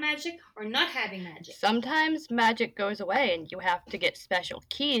have magic, or not having magic. Sometimes magic goes away and you have to get special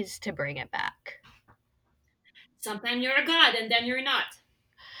keys to bring it back. Sometimes you're a god and then you're not.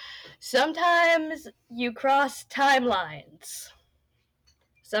 Sometimes you cross timelines.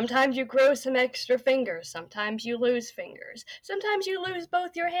 Sometimes you grow some extra fingers. Sometimes you lose fingers. Sometimes you lose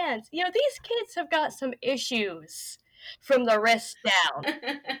both your hands. You know, these kids have got some issues from the wrist down.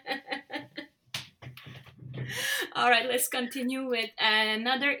 All right, let's continue with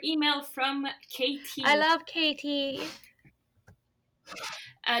another email from Katie. I love Katie.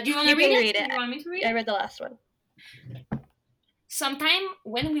 Do you want to read it? Do you want me to read it? I read the last one. Sometime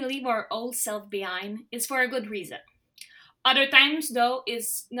when we leave our old self behind, it's for a good reason. Other times, though,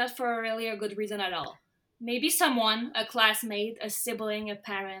 it's not for really a good reason at all. Maybe someone, a classmate, a sibling, a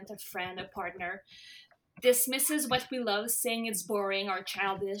parent, a friend, a partner, dismisses what we love, saying it's boring or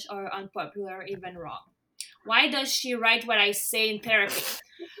childish or unpopular, even wrong. Why does she write what I say in therapy?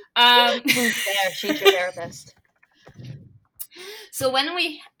 Who's there? She's your therapist. So when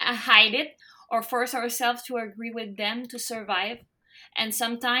we hide it or force ourselves to agree with them to survive, and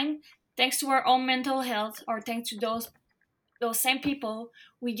sometimes, thanks to our own mental health or thanks to those same people,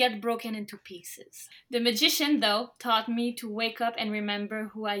 we get broken into pieces. The magician, though, taught me to wake up and remember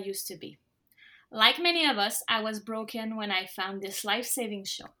who I used to be. Like many of us, I was broken when I found this life-saving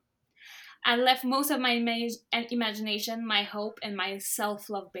show. I left most of my imagination, my hope, and my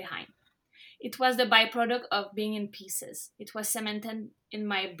self-love behind. It was the byproduct of being in pieces. It was cemented in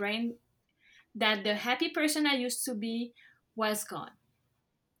my brain that the happy person I used to be was gone.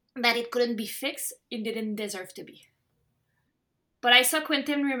 That it couldn't be fixed, it didn't deserve to be. But I saw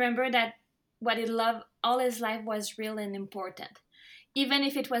Quentin remember that what he loved all his life was real and important, even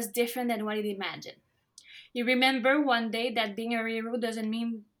if it was different than what he imagined. He remembered one day that being a hero doesn't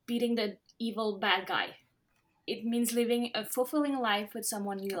mean beating the evil bad guy. It means living a fulfilling life with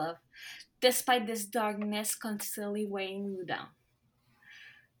someone you love, despite this darkness constantly weighing you down.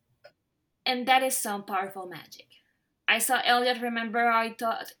 And that is some powerful magic. I saw Elliot remember how he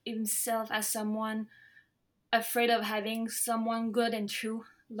thought himself as someone afraid of having someone good and true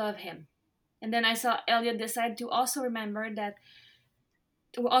love him. And then I saw Elliot decide to also remember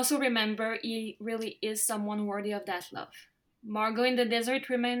he really is someone worthy of that love. Margot in the desert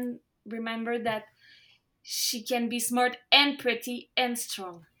remembered that she can be smart and pretty and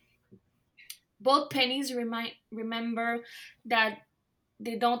strong. Both pennies remember that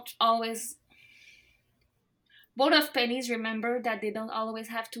they don't always. Both of pennies remember that they don't always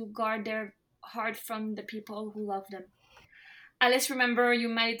have to guard their heart from the people who love them. Alice remember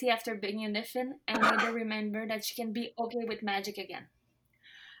humanity after being an infant, and later remember that she can be okay with magic again.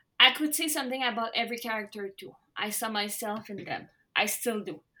 I could say something about every character too. I saw myself in them. I still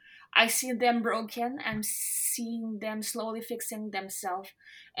do. I see them broken. I'm seeing them slowly fixing themselves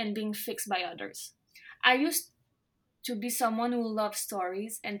and being fixed by others. I used to be someone who loved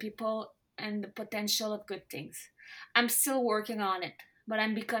stories and people and the potential of good things. I'm still working on it, but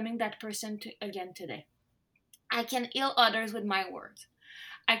I'm becoming that person again today. I can heal others with my words.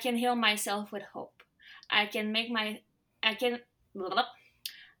 I can heal myself with hope. I can make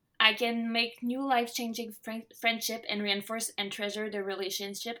new life-changing friendship and reinforce and treasure the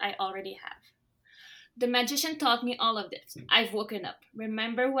relationship I already have. The magician taught me all of this. I've woken up,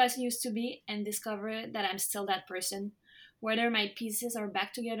 remember who I used to be, and discovered that I'm still that person, whether my pieces are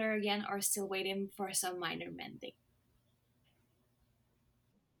back together again or still waiting for some minor mending.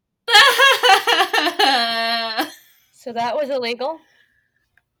 So that was illegal?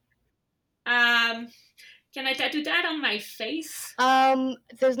 Can I tattoo that on my face?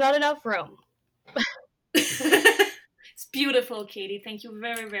 There's not enough room. It's beautiful, Katie. Thank you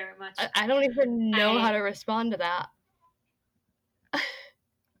very, very much. I don't even know how to respond to that.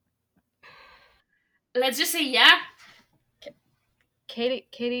 Let's just say yeah.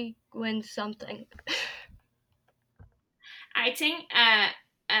 Katie wins something. I think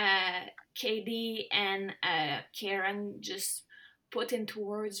Katie and Karen just put into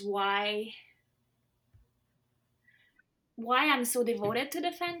words why I'm so devoted to the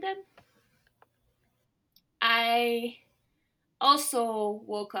fandom. I also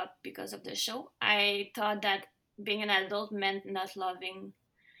woke up because of the show. I thought that being an adult meant not loving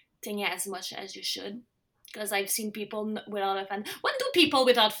things as much as you should. Because I've seen people without a fan. What do people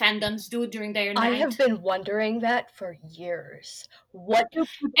without fandoms do during their night? I have been wondering that for years. What do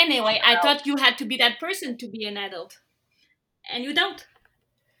people Anyway, I thought you had to be that person to be an adult. And you don't.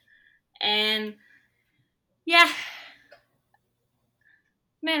 And yeah.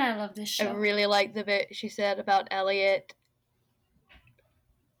 Man, I love this show. I really like the bit she said about Elliot.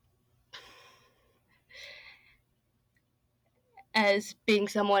 As being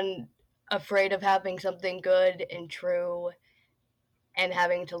someone afraid of having something good and true and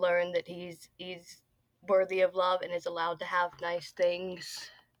having to learn that he's worthy of love and is allowed to have nice things.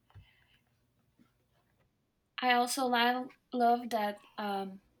 I also love that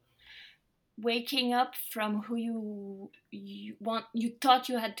waking up from who you thought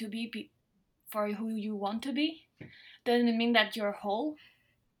you had to be for who you want to be doesn't mean that you're whole.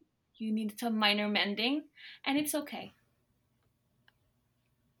 You need some minor mending, and it's okay.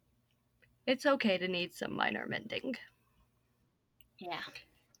 It's okay to need some minor mending. Yeah.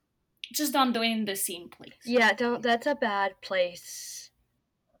 Just don't do it in the scene, please. Yeah, don't. That's a bad place.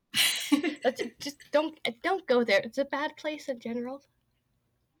 Just don't go there. It's a bad place in general.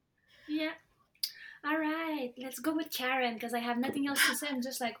 Yeah. All right, let's go with Karen because I have nothing else to say. I'm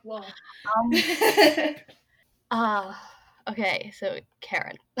just like, whoa. Okay, so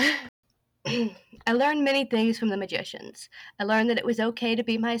Karen. I learned many things from the magicians. I learned that it was okay to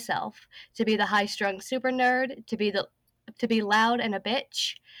be myself, to be the high-strung super nerd, to be loud and a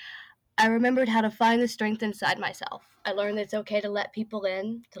bitch. I remembered how to find the strength inside myself. I learned that it's okay to let people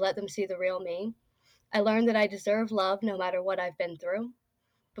in, to let them see the real me. I learned that I deserve love no matter what I've been through.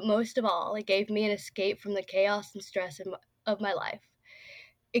 But most of all, it gave me an escape from the chaos and stress of my life.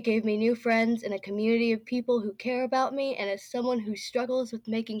 It gave me new friends and a community of people who care about me, and as someone who struggles with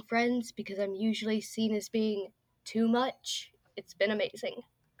making friends because I'm usually seen as being too much, it's been amazing.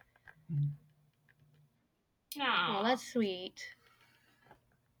 Oh, that's sweet.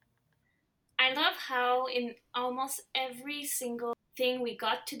 I love how in almost every single thing we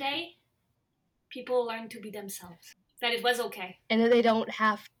got today, people learn to be themselves. That it was okay. And that they don't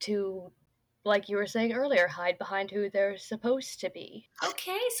have to, like you were saying earlier, hide behind who they're supposed to be.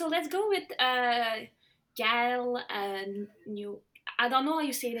 Okay, so let's go with Gal New. I don't know how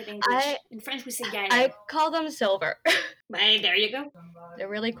you say it in English. In French, we say Gal. I call them Silver. Hey, there you go. They're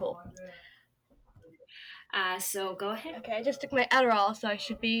really cool. So go ahead. Okay, I just took my Adderall, so I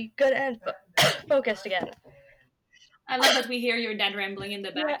should be good and focused again. I love that we hear your dad rambling in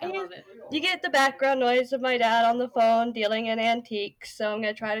the back. Yeah, I love it. You get the background noise of my dad on the phone dealing in antiques, so I'm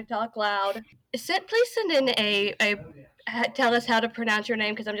going to try to talk loud. Please send in a tell us how to pronounce your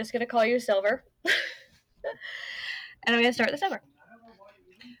name, because I'm just going to call you Silver. And I'm going to start this over.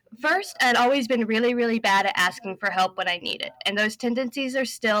 First, I'd always been really, really bad at asking for help when I need it, and those tendencies are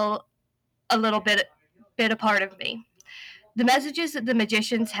still a little bit a part of me. The messages that the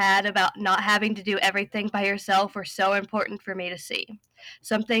magicians had about not having to do everything by yourself were so important for me to see.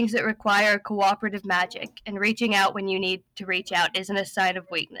 Some things that require cooperative magic, and reaching out when you need to reach out isn't a sign of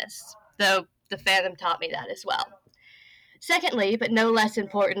weakness, though the fandom taught me that as well. Secondly, but no less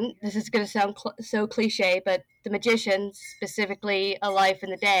important, this is going to sound so cliche, but the magicians, specifically A Life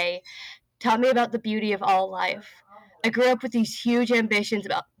in the Day, taught me about the beauty of all life. I grew up with these huge ambitions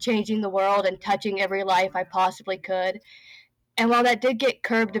about changing the world and touching every life I possibly could. And while that did get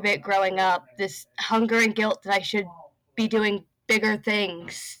curbed a bit growing up, this hunger and guilt that I should be doing bigger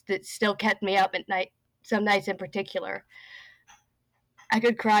things that still kept me up at night, some nights in particular. I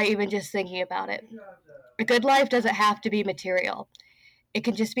could cry even just thinking about it. A good life doesn't have to be material. It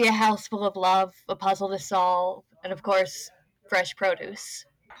can just be a house full of love, a puzzle to solve, and of course, fresh produce.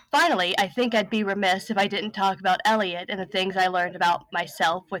 Finally, I think I'd be remiss if I didn't talk about Elliot and the things I learned about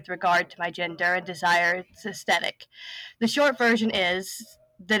myself with regard to my gender and desires aesthetic. The short version is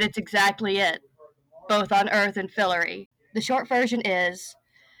that it's exactly it, both on Earth and Fillory. The short version is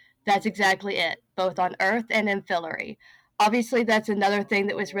That's exactly it, both on Earth and in Fillory. Obviously, that's another thing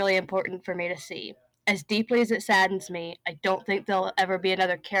that was really important for me to see. As deeply as it saddens me, I don't think there'll ever be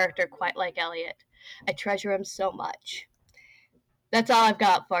another character quite like Elliot. I treasure him so much. That's all I've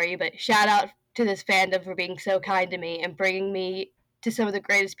got for you, but shout out to this fandom for being so kind to me and bringing me to some of the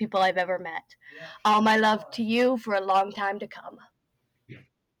greatest people I've ever met. All my love to you for a long time to come.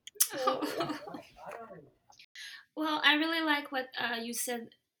 Well, I really like what you said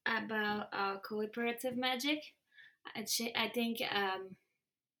about cooperative magic. I think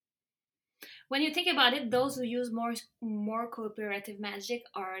when you think about it, those who use more cooperative magic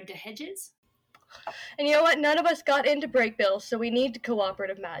are the hedges. And you know what? None of us got into break bills, so we need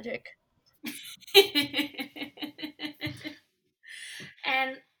cooperative magic.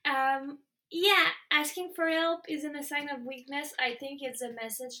 And yeah, asking for help isn't a sign of weakness. I think it's a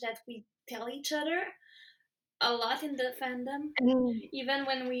message that we tell each other a lot in the fandom. Even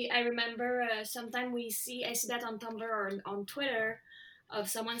when I remember sometime I see that on Tumblr or on Twitter of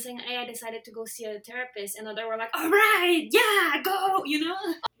someone saying, "Hey, I decided to go see a therapist," and other were like, "All right, yeah, go," you know.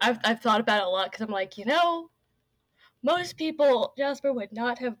 I've thought about it a lot because I'm like, most people, Jasper, would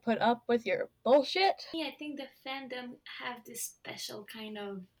not have put up with your bullshit. I think the fandom have this special kind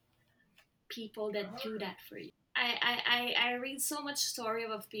of people that do that for you. I read so much story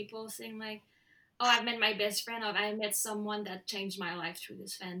of people saying like, "Oh, I've met my best friend," or "I met someone that changed my life through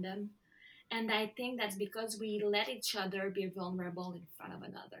this fandom." And I think that's because we let each other be vulnerable in front of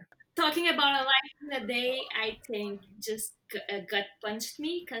another. Talking about a life in a day, I think just gut punched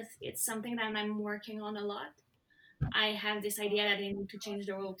me because it's something that I'm working on a lot. I have this idea that I need to change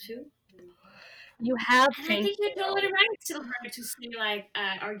the world too. You have and I think you're totally right, Silver, to say like,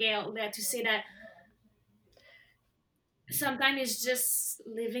 or Gail, to say that sometimes it's just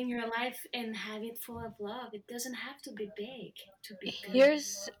living your life and have it full of love. It doesn't have to be big to be good.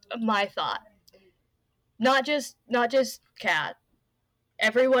 Here's my thought. Not just Kat.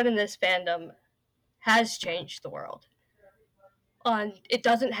 Everyone in this fandom has changed the world. It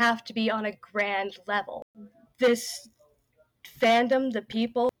doesn't have to be on a grand level. This fandom, the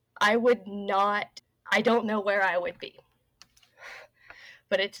people, I don't know where I would be.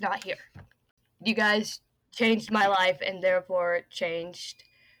 But it's not here. You guys changed my life and therefore changed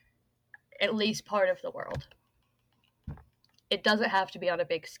at least part of the world. It doesn't have to be on a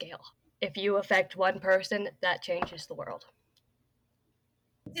big scale. If you affect one person, that changes the world.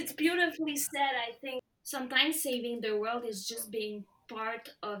 It's beautifully said. I think sometimes saving the world is just being part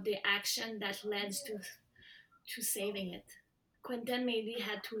of the action that leads to saving it. Quentin maybe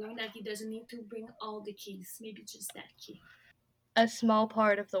had to learn that he doesn't need to bring all the keys, maybe just that key. A small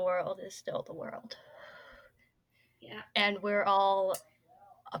part of the world is still the world. Yeah. And we're all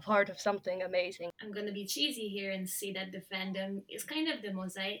a part of something amazing. I'm gonna be cheesy here and say that the fandom is kind of the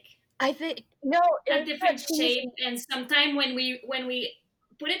mosaic. I think a different shape, and sometimes when we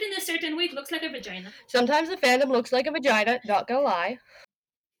put it in a certain way, it looks like a vagina. Sometimes the fandom looks like a vagina, not gonna lie.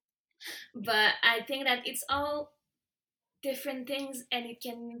 But I think that it's all different things and it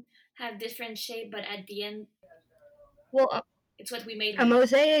can have different shape, but at the end, it's what we made. A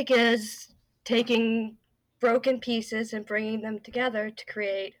mosaic is taking broken pieces and bringing them together to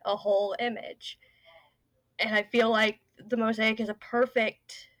create a whole image. And I feel like the mosaic is a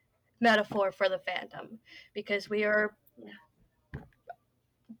perfect metaphor for the fandom because we are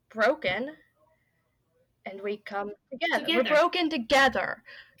broken and we come together. We're broken together.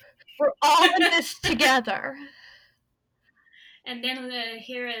 We're all in this together. And then we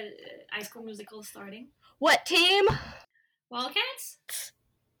hear High School Musical starting. What team? Wildcats?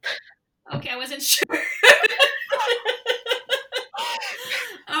 Okay, I wasn't sure.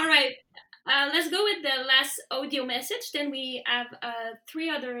 All right. Let's go with the last audio message. Then we have 3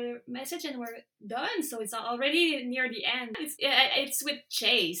 other messages and we're done. So it's already near the end. It's with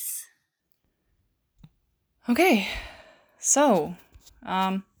Chase. Okay. So,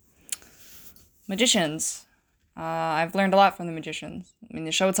 magicians. I've learned a lot from the magicians. I mean,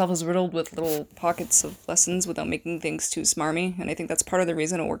 the show itself is riddled with little pockets of lessons without making things too smarmy, and I think that's part of the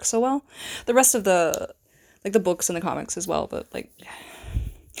reason it works so well. The rest of the books and the comics as well, but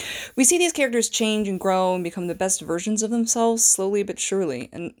we see these characters change and grow and become the best versions of themselves slowly but surely,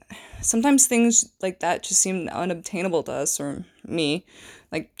 and sometimes things like that just seem unobtainable to us, or me,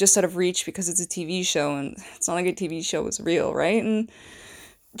 just out of reach because it's a TV show, and it's not like a TV show is real, right? And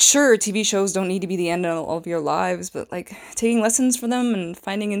sure, TV shows don't need to be the end of all of your lives, but taking lessons from them and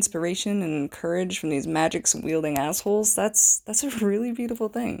finding inspiration and courage from these magic-wielding assholes, that's a really beautiful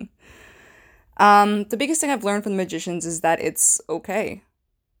thing. The biggest thing I've learned from the magicians is that it's okay.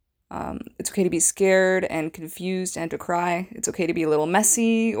 It's okay to be scared and confused and to cry. It's okay to be a little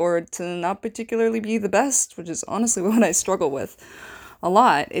messy or to not particularly be the best, which is honestly what I struggle with a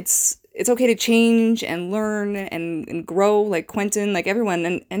lot. It's okay to change and learn and grow like Quentin, like everyone,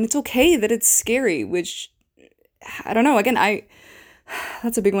 and it's okay that it's scary, which I don't know. Again,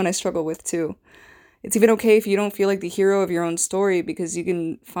 that's a big one I struggle with too. It's even okay if you don't feel like the hero of your own story, because you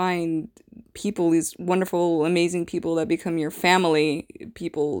can find people, these wonderful, amazing people that become your family,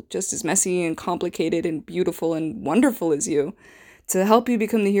 people just as messy and complicated and beautiful and wonderful as you, to help you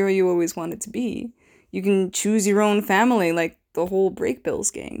become the hero you always wanted to be. You can choose your own family like the whole Break Bills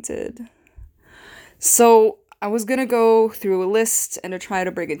gang did. So I was gonna go through a list and to try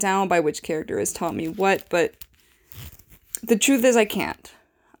to break it down by which character has taught me what, but the truth is I can't.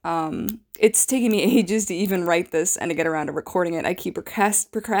 It's taking me ages to even write this and to get around to recording it. I keep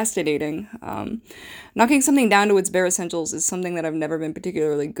procrastinating. Knocking something down to its bare essentials is something that I've never been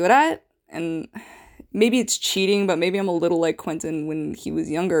particularly good at, and maybe it's cheating, but maybe I'm a little like Quentin when he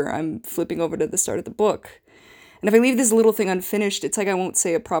was younger. I'm flipping over to the start of the book. And if I leave this little thing unfinished, it's like I won't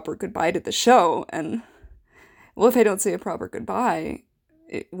say a proper goodbye to the show, and well, if I don't say a proper goodbye,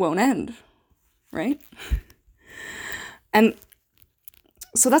 it won't end, right? And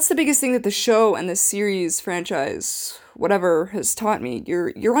so that's the biggest thing that the show and the series, franchise, whatever, has taught me.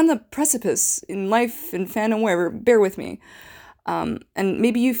 You're on the precipice in life and fandom, wherever. Bear with me. And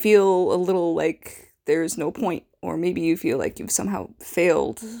maybe you feel a little like there's no point, or maybe you feel like you've somehow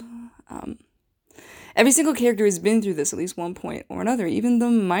failed. Every single character has been through this at least one point or another, even the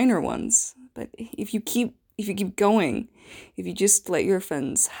minor ones. But if you keep going, if you just let your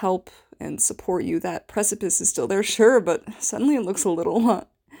friends help and support you, that precipice is still there, sure, but suddenly it looks a little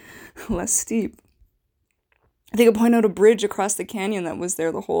less steep. I think I point out a bridge across the canyon that was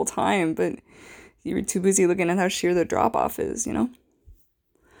there the whole time, but you were too busy looking at how sheer the drop-off is, you know?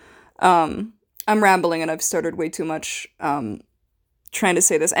 I'm rambling and I've stuttered way too much trying to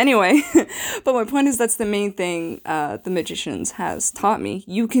say this anyway, but my point is that's the main thing The Magicians has taught me.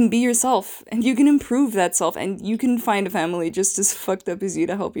 You can be yourself, and you can improve that self, and you can find a family just as fucked up as you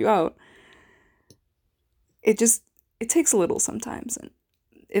to help you out. It takes a little sometimes, and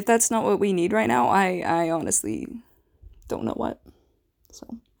if that's not what we need right now, I honestly don't know what. So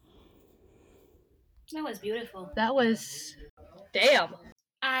that was beautiful. That was damn.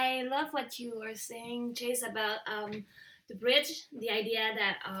 I love what you were saying, Chase, about the bridge. The idea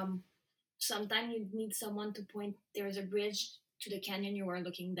that sometimes you need someone to point. There's a bridge to the canyon you are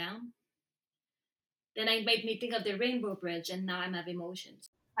looking down. Then it made me think of the Rainbow Bridge, and now I have emotions.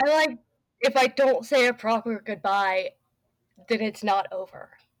 I like, if I don't say a proper goodbye, then it's not over.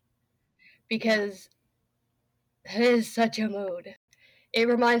 Because it is such a mood. It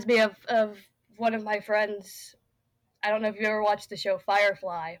reminds me of one of my friends. I don't know if you ever watched the show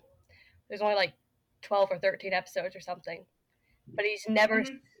Firefly. There's only like 12 or 13 episodes or something. But he's never...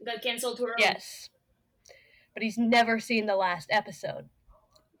 Got canceled too early. Yes. But he's never seen the last episode.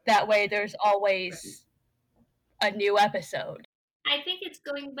 That way there's always a new episode. I think it's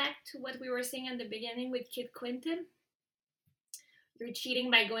going back to what we were saying at the beginning with Kid Quentin. You're cheating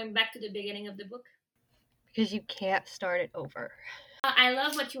by going back to the beginning of the book. Because you can't start it over. I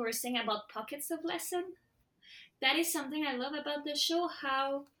love what you were saying about pockets of lesson. That is something I love about the show,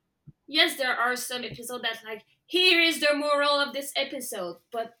 how, yes, there are some episodes that like, here is the moral of this episode,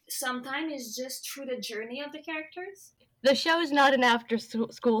 but sometimes it's just through the journey of the characters. The show is not an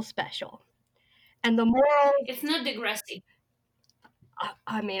after-school special. And the moral... It's not Degrassi.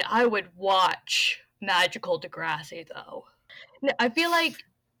 I mean, I would watch Magical Degrassi, though. I feel like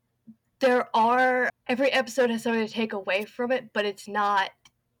every episode has something to take away from it, but it's not,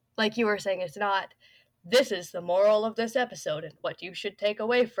 like you were saying, it's not, this is the moral of this episode and what you should take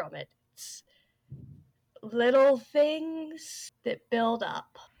away from it. It's little things that build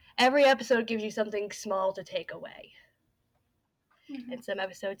up. Every episode gives you something small to take away. Mm-hmm. And some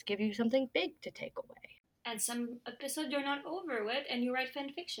episodes give you something big to take away. And some episodes you're not over with, and you write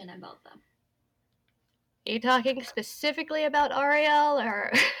fan fiction about them. Are you talking specifically about Ariel,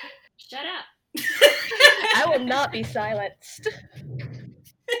 or... Shut up. I will not be silenced.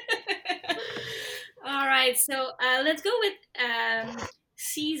 All right, so let's go with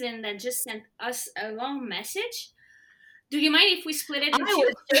Season that just sent us a long message. Do you mind if we split it? I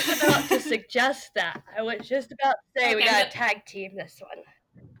was just about to suggest that. I was just about to say, okay, we got to tag team this one.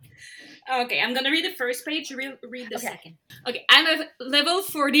 Okay, I'm going to read the first page, read the second. Okay, I'm a level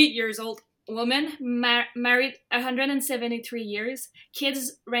 40 years old woman, married 173 years,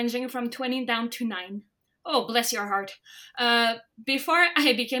 kids ranging from 20 down to 9. Oh, bless your heart. Before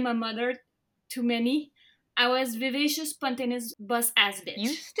I became a mother to many, I was vivacious, spontaneous, boss-ass bitch. You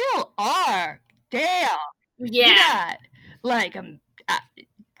still are. Damn. Yeah. That. Like,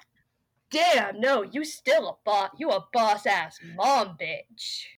 damn, no, you still a boss. You a boss-ass mom,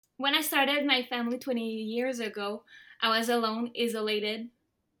 bitch. When I started my family 20 years ago, I was alone, isolated,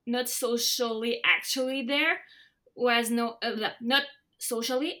 not socially actually there. Not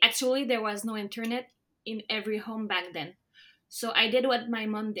socially, actually there was no internet in every home back then. So I did what my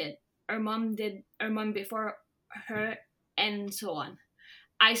mom did. Her mom did her mom before her, and so on.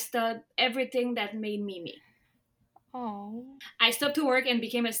 I stopped everything that made me. Oh. I stopped to work and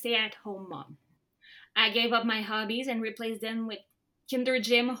became a stay-at-home mom. I gave up my hobbies and replaced them with kinder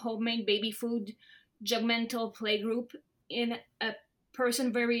gym, homemade baby food, judgmental playgroup in a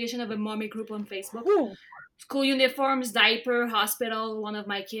person variation of a mommy group on Facebook. Ooh. School uniforms, diaper, hospital. One of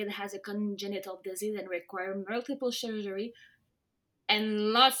my kids has a congenital disease and require multiple surgery,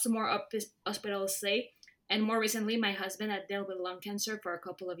 and lots more hospital stay. And more recently, my husband had dealt with lung cancer for a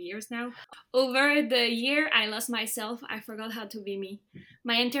couple of years now. Over the year, I lost myself. I forgot how to be me.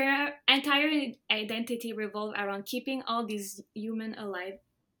 My entire identity revolved around keeping all these humans alive,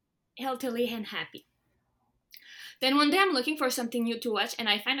 healthily and happy. Then one day I'm looking for something new to watch, and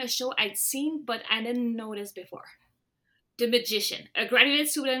I find a show I'd seen but I didn't notice before. The Magician. A graduate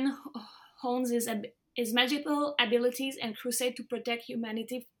student hones his magical abilities and crusade to protect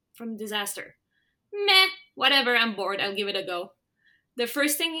humanity from disaster. Meh, whatever, I'm bored, I'll give it a go. The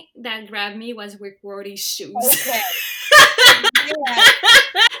first thing that grabbed me was Rick Wardy's shoes. Okay. Yeah.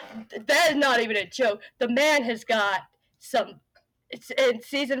 That is not even a joke. The man has got some... In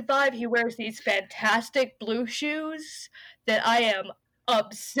season 5, he wears these fantastic blue shoes that I am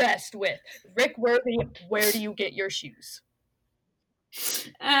obsessed with. Rick Worthy, where do you get your shoes?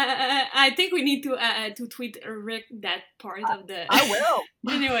 I think we need to tweet Rick that part of the... I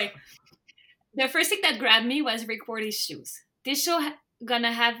will. Anyway, the first thing that grabbed me was Rick Morty's shoes. This show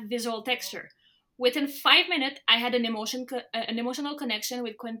gonna have visual texture. Within 5 minutes, I had an emotional connection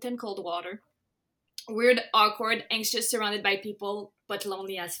with Quentin Coldwater. Weird, awkward, anxious, surrounded by people, but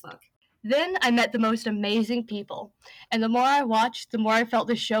lonely as fuck. Then I met the most amazing people, and the more I watched, the more I felt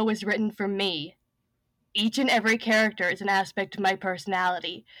the show was written for me. Each and every character is an aspect of my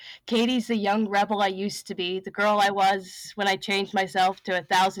personality. Katie's the young rebel I used to be, the girl I was when I changed myself to a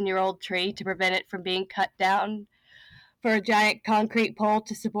 1,000-year-old tree to prevent it from being cut down for a giant concrete pole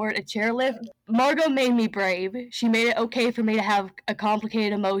to support a chairlift. Margot made me brave. She made it okay for me to have a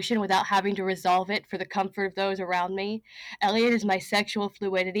complicated emotion without having to resolve it for the comfort of those around me. Elliot is my sexual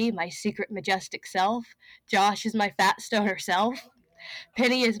fluidity, my secret majestic self. Josh is my fat stoner self.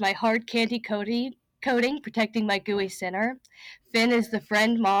 Penny is my hard candy coating, protecting my gooey center. Finn is the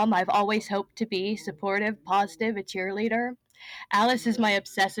friend mom I've always hoped to be, supportive, positive, a cheerleader. Alice is my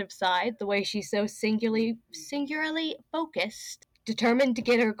obsessive side, the way she's so singularly focused, determined to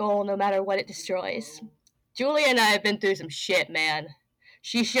get her goal no matter what it destroys. Julia and I have been through some shit, man.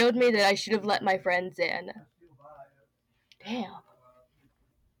 She showed me that I should have let my friends in. Damn.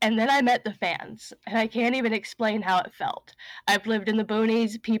 And then I met the fans, and I can't even explain how it felt. I've lived in the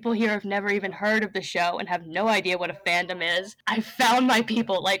boonies, people here have never even heard of the show and have no idea what a fandom is. I found my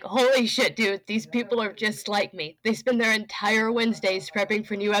people, like, holy shit, dude, these people are just like me. They spend their entire Wednesdays prepping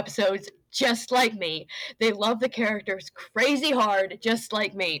for new episodes just like me. They love the characters crazy hard, just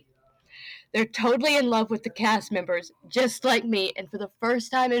like me. They're totally in love with the cast members, just like me, and for the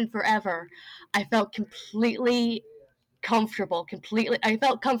first time in forever, I felt completely comfortable.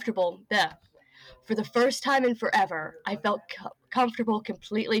 Yeah. For the first time in forever, I felt comfortable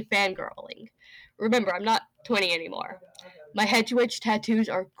completely fangirling. Remember, I'm not 20 anymore. My Hedge Witch tattoos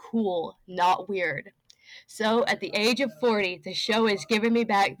are cool, not weird. So, at the age of 40, the show has given me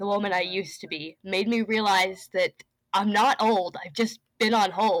back the woman I used to be, made me realize that I'm not old, I've just been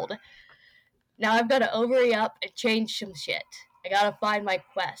on hold. Now I've got to ovary up and change some shit. I gotta find my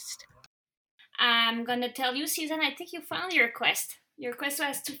quest. I'm gonna tell you, Susan, I think you found your quest. Your quest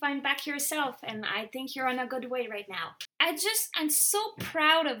was to find back yourself, and I think you're on a good way right now. I'm so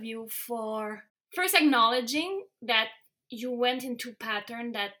proud of you for first acknowledging that you went into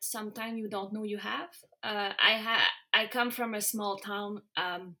pattern that sometimes you don't know you have. I come from a small town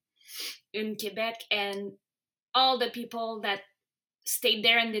in Quebec, and all the people that stayed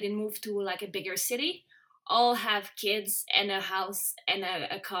there and didn't move to like a bigger city all have kids and a house and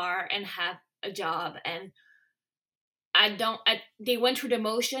a car and have a job, and they went through the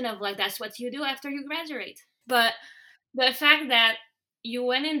motion of like that's what you do after you graduate. But the fact that you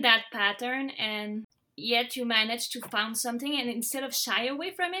went in that pattern and yet you managed to find something, and instead of shy away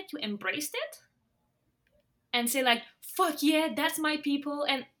from it, you embraced it and say like, fuck yeah, that's my people.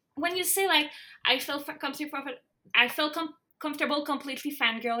 And when you say like I felt comfortable completely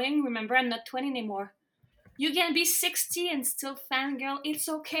fangirling. Remember, I'm not 20 anymore. You can be 60 and still fangirl. It's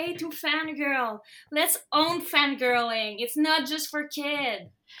okay to fangirl. Let's own fangirling. It's not just for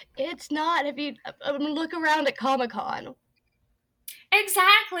kids. It's not. If you look around at Comic-Con.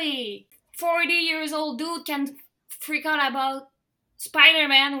 Exactly. 40 years old dude can freak out about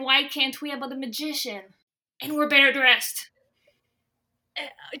Spider-Man. Why can't we about the magician? And we're better dressed.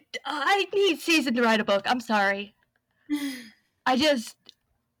 I need Season to write a book. I'm sorry.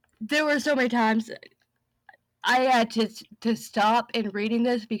 There were so many times I had to stop in reading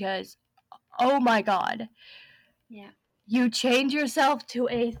this because, oh my god. Yeah. You change yourself to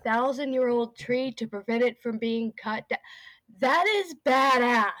a 1,000-year-old tree to prevent it from being cut down. That is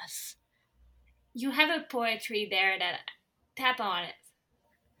badass. You have a poetry there that tap on it.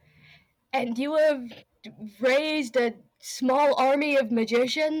 And you have raised a small army of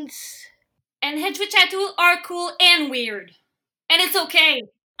magicians. And Hedwig Tattoo are cool and weird. And it's okay.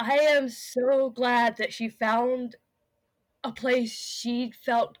 I am so glad that she found a place she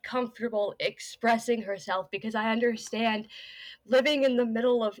felt comfortable expressing herself, because I understand living in the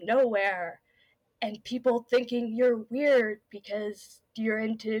middle of nowhere and people thinking you're weird because you're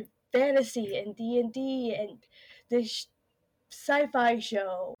into fantasy and D&D and this sci-fi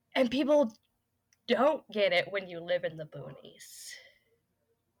show, and people don't get it when you live in the boonies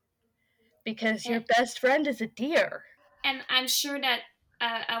because your best friend is a deer. And I'm sure that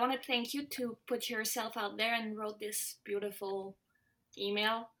I want to thank you to put yourself out there and wrote this beautiful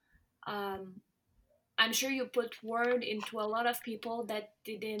email. I'm sure you put word into a lot of people that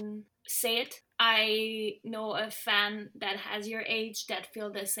didn't say it. I know a fan that has your age that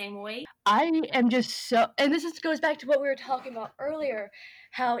feel the same way. I am just so, and this goes back to what we were talking about earlier,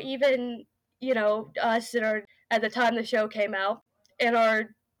 how even, you know, us that are, at the time the show came out, in our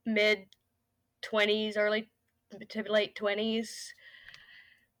mid-20s, early to late 20s,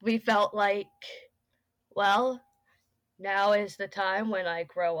 we felt like, well, now is the time when I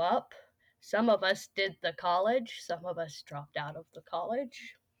grow up. Some of us did the college, some of us dropped out of the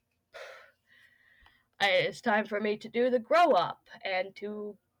college. It's time for me to do the grow up and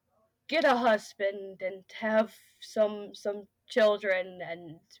to get a husband and have some children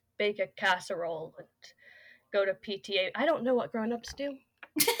and bake a casserole and go to PTA. I don't know what grown-ups do.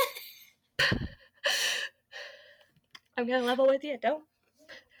 I'm gonna level with you, don't.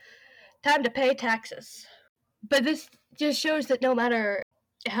 Time to pay taxes. But this just shows that no matter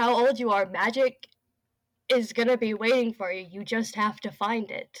how old you are, magic is gonna be waiting for you. You just have to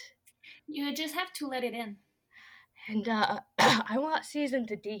find it. You just have to let it in. And I want Season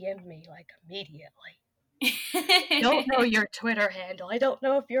to DM me, like, immediately. Don't know your Twitter handle. I don't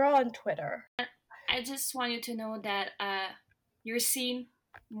know if you're on Twitter. I just want you to know that you're seen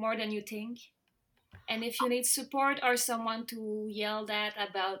more than you think. And if you need support or someone to yell at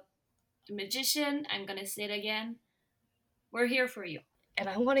about the magician, I'm gonna say it again, we're here for you. And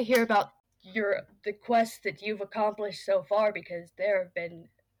I want to hear about the quests that you've accomplished so far, because there have been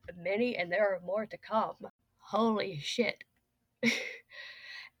many and there are more to come. Holy shit.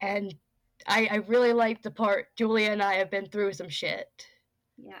 And I really like the part Julia and I have been through some shit.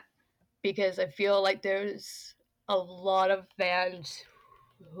 Yeah. Because I feel like there's a lot of fans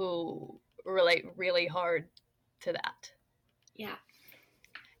who relate really hard to that. Yeah.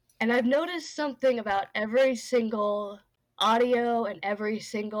 And I've noticed something about every single audio and every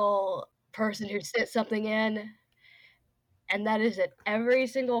single person who sent something in, and that is that every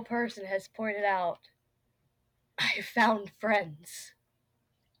single person has pointed out, I found friends.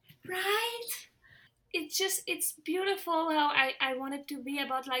 Right? It's beautiful how I want it to be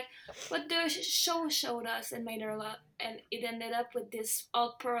about like what the show showed us and made her love, and it ended up with this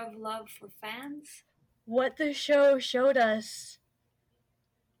outpour of love for fans. What the show showed us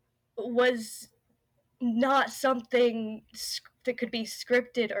was not something that could be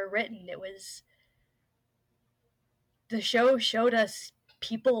scripted or written. The show showed us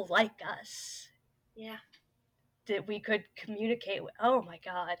people like us. Yeah. That we could communicate with. Oh my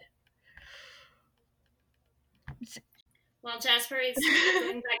god. Well, Jasper, it's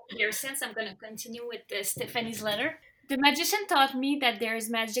going back to your sense. I'm going to continue with Stephanie's letter. The magician taught me that there is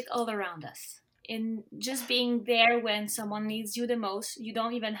magic all around us. In just being there when someone needs you the most, you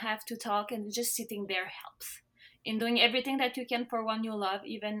don't even have to talk, and just sitting there helps. In doing everything that you can for one you love,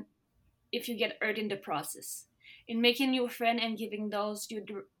 even if you get hurt in the process. In making new friends and giving those you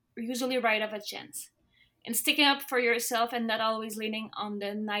usually write off a chance. In sticking up for yourself and not always leaning on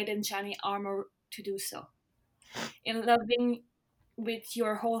the knight in shiny armor to do so. In loving with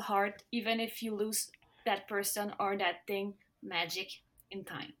your whole heart, even if you lose that person or that thing, magic in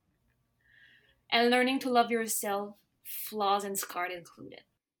time. and learning to love yourself, flaws and scars included.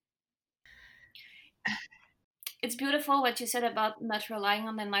 It's beautiful what you said about not relying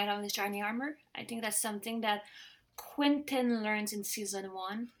on the knight of the shiny armor. I think that's something that Quentin learns in season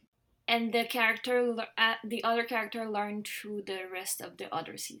 1, and the other character learned through the rest of the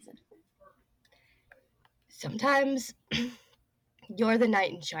other season. Sometimes you're the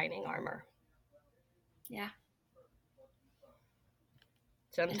knight in shining armor. Yeah.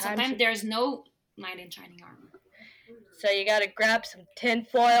 Sometimes there's no knight in shining armor. So you gotta grab some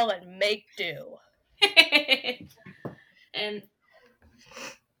tinfoil and make do. And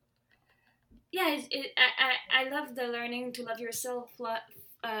yeah, I love the learning to love yourself,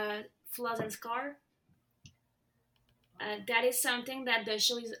 flaws and scar. That is something that the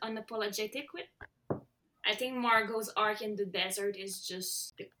show is unapologetic with. I think Margot's arc in the desert is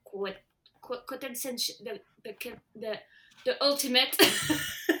just the quintessential, the ultimate.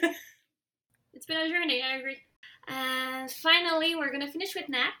 It's been a journey, I agree. And finally, we're gonna finish with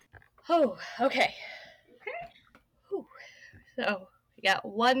Nat. Oh, okay. Whew. So we got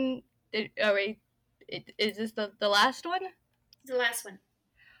one. Is this the last one? The last one.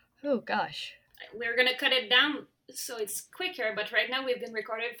 Oh gosh. We're gonna cut it down so it's quicker. But right now we've been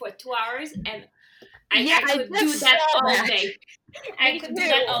recording for 2 hours, and I could do that all day. I could do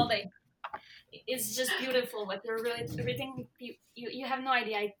that all day. It's just beautiful. But they're really everything. You have no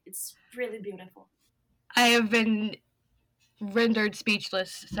idea. It's really beautiful. I have been rendered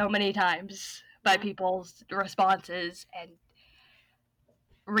speechless so many times by people's responses and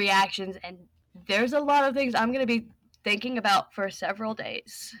reactions, and there's a lot of things I'm going to be thinking about for several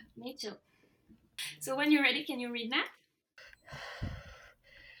days. Me too. So when you're ready, can you read that?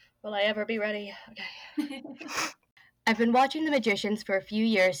 Will I ever be ready? Okay. I've been watching The Magicians for a few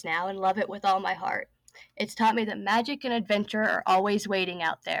years now and love it with all my heart. It's taught me that magic and adventure are always waiting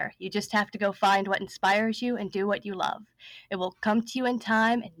out there. You just have to go find what inspires you and do what you love. It will come to you in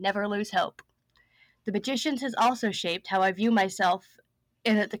time and never lose hope. The Magicians has also shaped how I view myself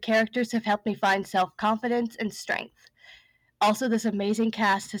in that the characters have helped me find self-confidence and strength. Also, this amazing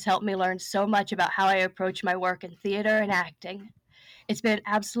cast has helped me learn so much about how I approach my work in theater and acting. It's been an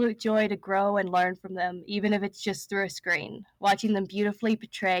absolute joy to grow and learn from them, even if it's just through a screen. Watching them beautifully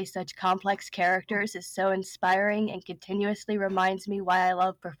portray such complex characters is so inspiring and continuously reminds me why I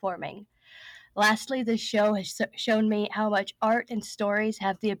love performing. Lastly, this show has shown me how much art and stories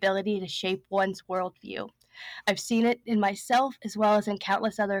have the ability to shape one's worldview. I've seen it in myself as well as in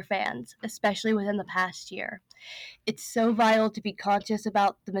countless other fans, especially within the past year. It's so vital to be conscious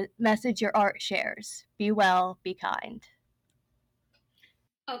about the message your art shares. Be well, be kind.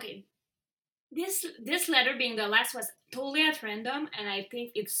 Okay. This letter being the last was totally at random, and I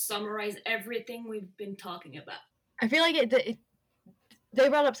think it summarized everything we've been talking about. I feel like they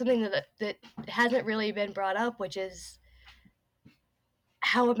brought up something that hasn't really been brought up, which is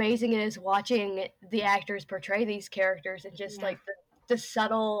how amazing it is watching the actors portray these characters and just like the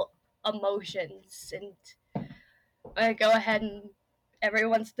subtle emotions. And I go ahead and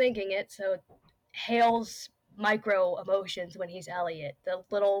everyone's thinking it, so Hale's micro emotions when he's Elliot, the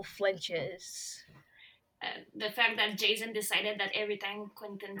little flinches. The fact that Jason decided that every time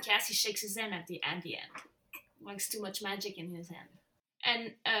Quentin casts, he shakes his hand at the end. Likes too much magic in his hand.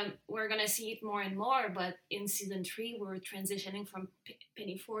 And we're gonna see it more and more, but in season 3 we're transitioning from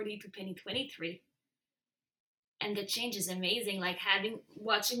Penny 40 to Penny 23, and the change is amazing. Like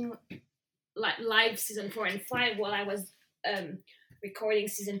watching live season 4 and 5 while I was recording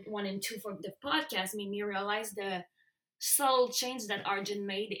season 1 and 2 for the podcast made me realize the subtle change that Arjun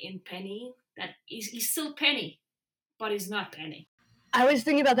made in Penny. That he's still Penny, but he's not Penny. I was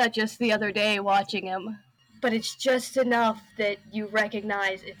thinking about that just the other day watching him. But it's just enough that you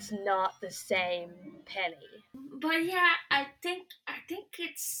recognize it's not the same Penny. But yeah, I think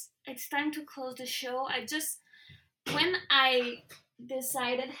it's time to close the show. When I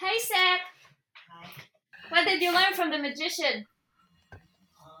decided, hey Seth, hi. What did you learn from The Magician?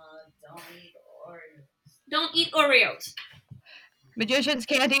 Don't eat Oreos. Magicians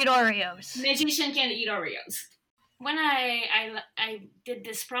can't eat Oreos. Magician can't eat Oreos. When I did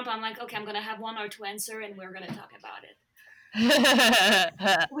this prompt, I'm like, okay, I'm gonna have 1 or 2 answer, and we're gonna talk about it.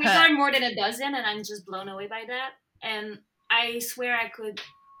 We got more than a dozen, and I'm just blown away by that. And I swear I could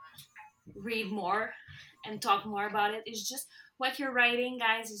read more and talk more about it. It's just what you're writing,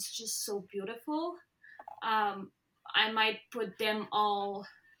 guys, is just so beautiful. I might put them all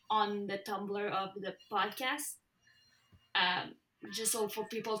on the Tumblr of the podcast, just so for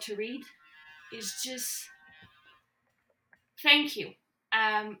people to read. It's just... Thank you.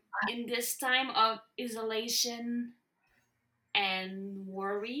 In this time of isolation and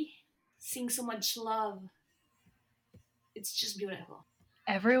worry, seeing so much love. It's just beautiful.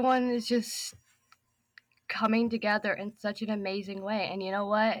 Everyone is just coming together in such an amazing way. And you know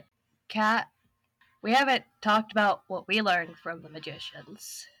what, Kat? We haven't talked about what we learned from the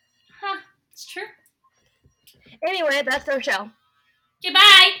Magicians. Huh, it's true. Anyway, that's our show.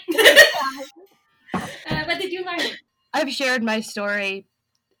 Goodbye! What did you learn? I've shared my story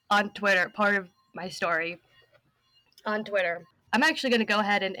on Twitter, part of my story on Twitter. I'm actually going to go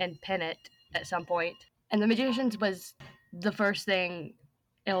ahead and pin it at some point. And the Magicians was the first thing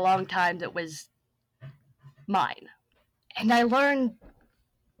in a long time that was mine. And I learned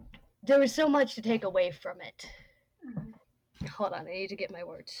there was so much to take away from it. Hold on, I need to get my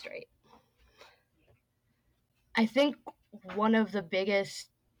words straight. I think one of the biggest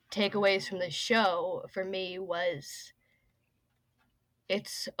takeaways from the show for me was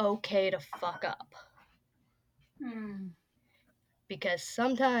it's okay to fuck up. Because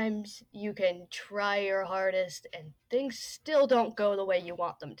sometimes you can try your hardest and things still don't go the way you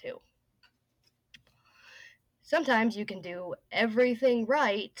want them to. Sometimes you can do everything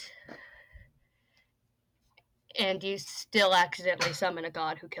right and you still accidentally summon a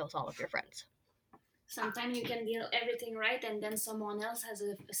god who kills all of your friends. Sometimes you can do everything right and then someone else has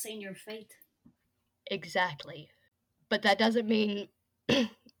a say in your fate. Exactly. But that doesn't mean...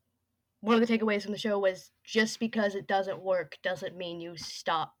 One of the takeaways from the show was just because it doesn't work doesn't mean you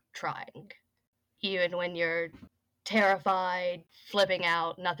stop trying. Even when you're terrified, flipping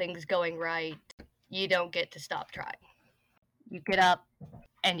out, nothing's going right, you don't get to stop trying. You get up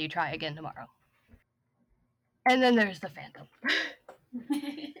and you try again tomorrow. And then there's the fandom.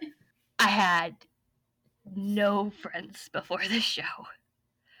 I had no friends before this show.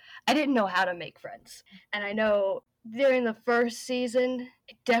 I didn't know how to make friends. And I know during the first season,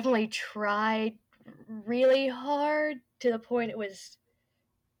 I definitely tried really hard to the point it was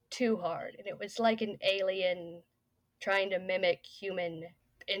too hard. And it was like an alien trying to mimic human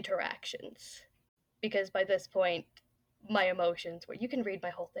interactions. Because by this point, my emotions were... You can read my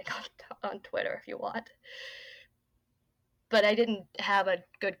whole thing on Twitter if you want. But I didn't have a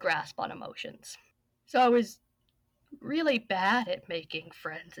good grasp on emotions. So I was really bad at making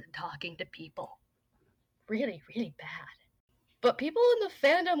friends and talking to people. Really, really bad. But people in the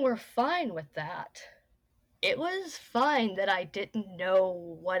fandom were fine with that. It was fine that I didn't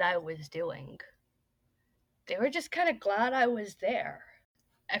know what I was doing. They were just kind of glad I was there.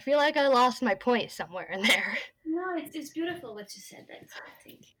 I feel like I lost my point somewhere in there. No, it's beautiful what you said, I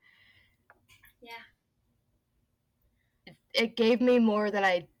think. Yeah. It gave me more than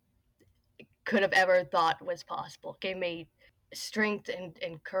I could have ever thought was possible. It gave me strength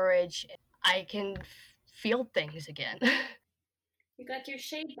and courage. I can feel things again. You got your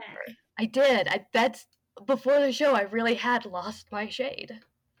shade back. I did. That's before the show. I really had lost my shade,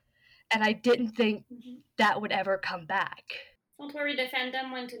 and I didn't think that would ever come back. Don't worry, the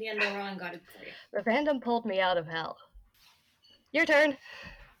fandom went to the underworld and got it for you. The fandom pulled me out of hell. Your turn.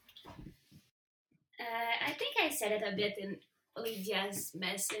 I think I said it a bit in Lydia's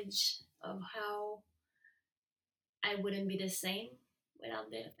message of how I wouldn't be the same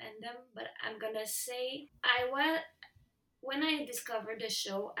without the fandom, but I'm gonna say when I discovered the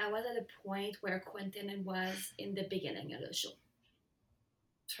show, I was at a point where Quentin was in the beginning of the show,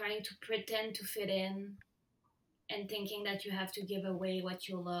 trying to pretend to fit in and thinking that you have to give away what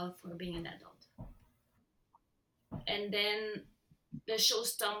you love for being an adult. And then the show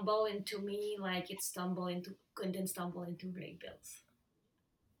stumbled into me like Quentin stumbled into Grey Bills.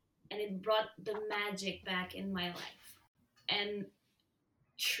 And it brought the magic back in my life. And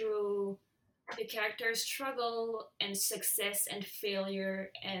through the character's struggle and success and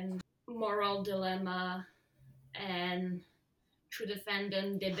failure and moral dilemma and through the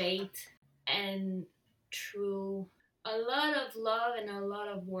fandom debate and through a lot of love and a lot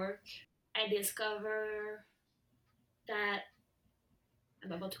of work, I discover that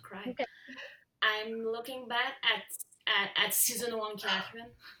I'm about to cry. Okay. I'm looking back at season 1,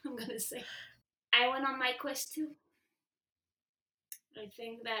 Catherine. I'm gonna say I went on my quest too. I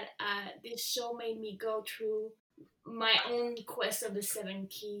think that this show made me go through my own quest of the 7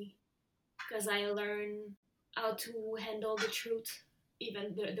 key because I learned how to handle the truth,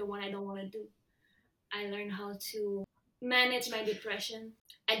 even the one I don't want to do. I learned how to manage my depression.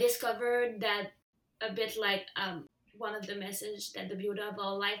 I discovered that a bit like one of the messages that the beauty of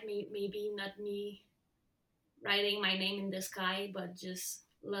all life maybe not me writing my name in the sky, but just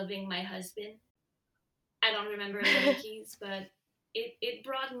loving my husband. I don't remember the keys, but it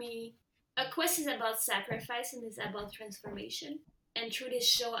brought me... A quest is about sacrifice and it's about transformation. And through this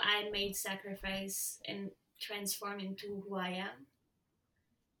show, I made sacrifice and transformed into who I am.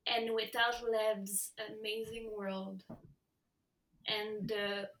 and without Lev's amazing world and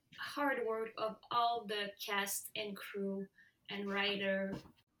the hard work of all the cast and crew and writer,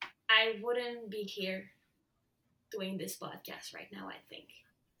 I wouldn't be here doing this podcast right now, I think.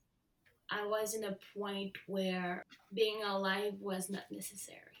 I was in a point where being alive was not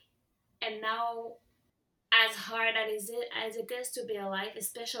necessary. And now, as hard as it is to be alive,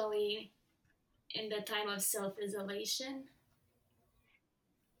 especially in the time of self-isolation,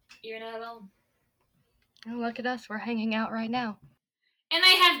 you're not alone. Oh, look at us. We're hanging out right now. And I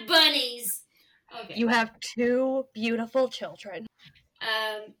have bunnies! Okay. You have 2 beautiful children.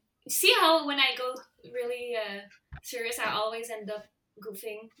 See how when I go really serious, I always end up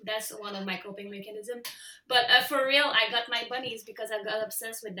goofing. That's one of my coping mechanisms. But for real, I got my bunnies because I got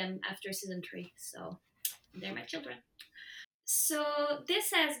obsessed with them after season 3. So they're my children. So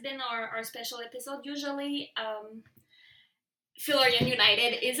this has been our special episode. Usually, Philorian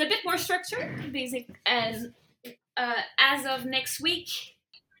United is a bit more structured, basic, and as of next week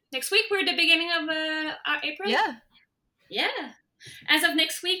we're the beginning of April. Yeah. As of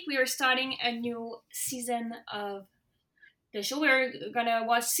next week, we are starting a new season of the show. We're gonna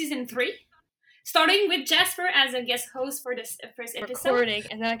watch season 3, starting with Jasper as a guest host for this first episode. Recording,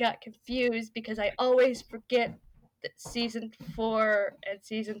 and then I got confused because I always forget that season 4 and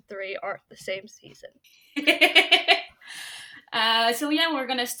season 3 aren't the same season. So yeah, we're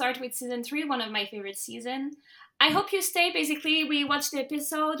gonna start with season 3, one of my favorite seasons. I hope you stay. Basically, we watch the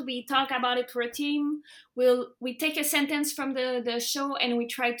episode, we talk about it for a team. We take a sentence from the show and we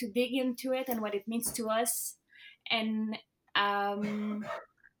try to dig into it and what it means to us. And then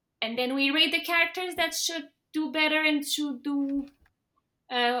we rate the characters that should do better and should do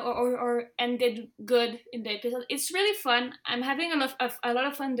and did good in the episode. It's really fun. I'm having a lot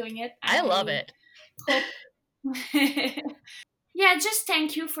of fun doing it. I love it. Yeah, just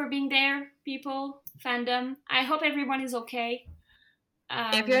thank you for being there, people, fandom. I hope everyone is okay.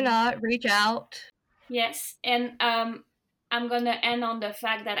 If you're not, reach out. Yes, and I'm gonna end on the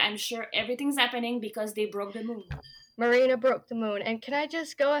fact that I'm sure everything's happening because they broke the moon. Marina broke the moon. And can I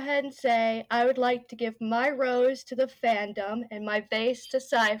just go ahead and say, I would like to give my rose to the fandom and my vase to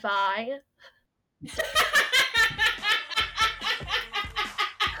sci-fi.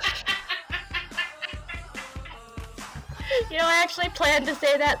 You know, I actually planned to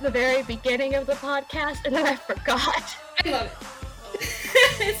say that at the very beginning of the podcast, and then I forgot. I love it.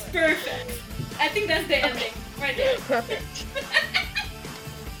 It's perfect. I think that's the ending right there. Perfect.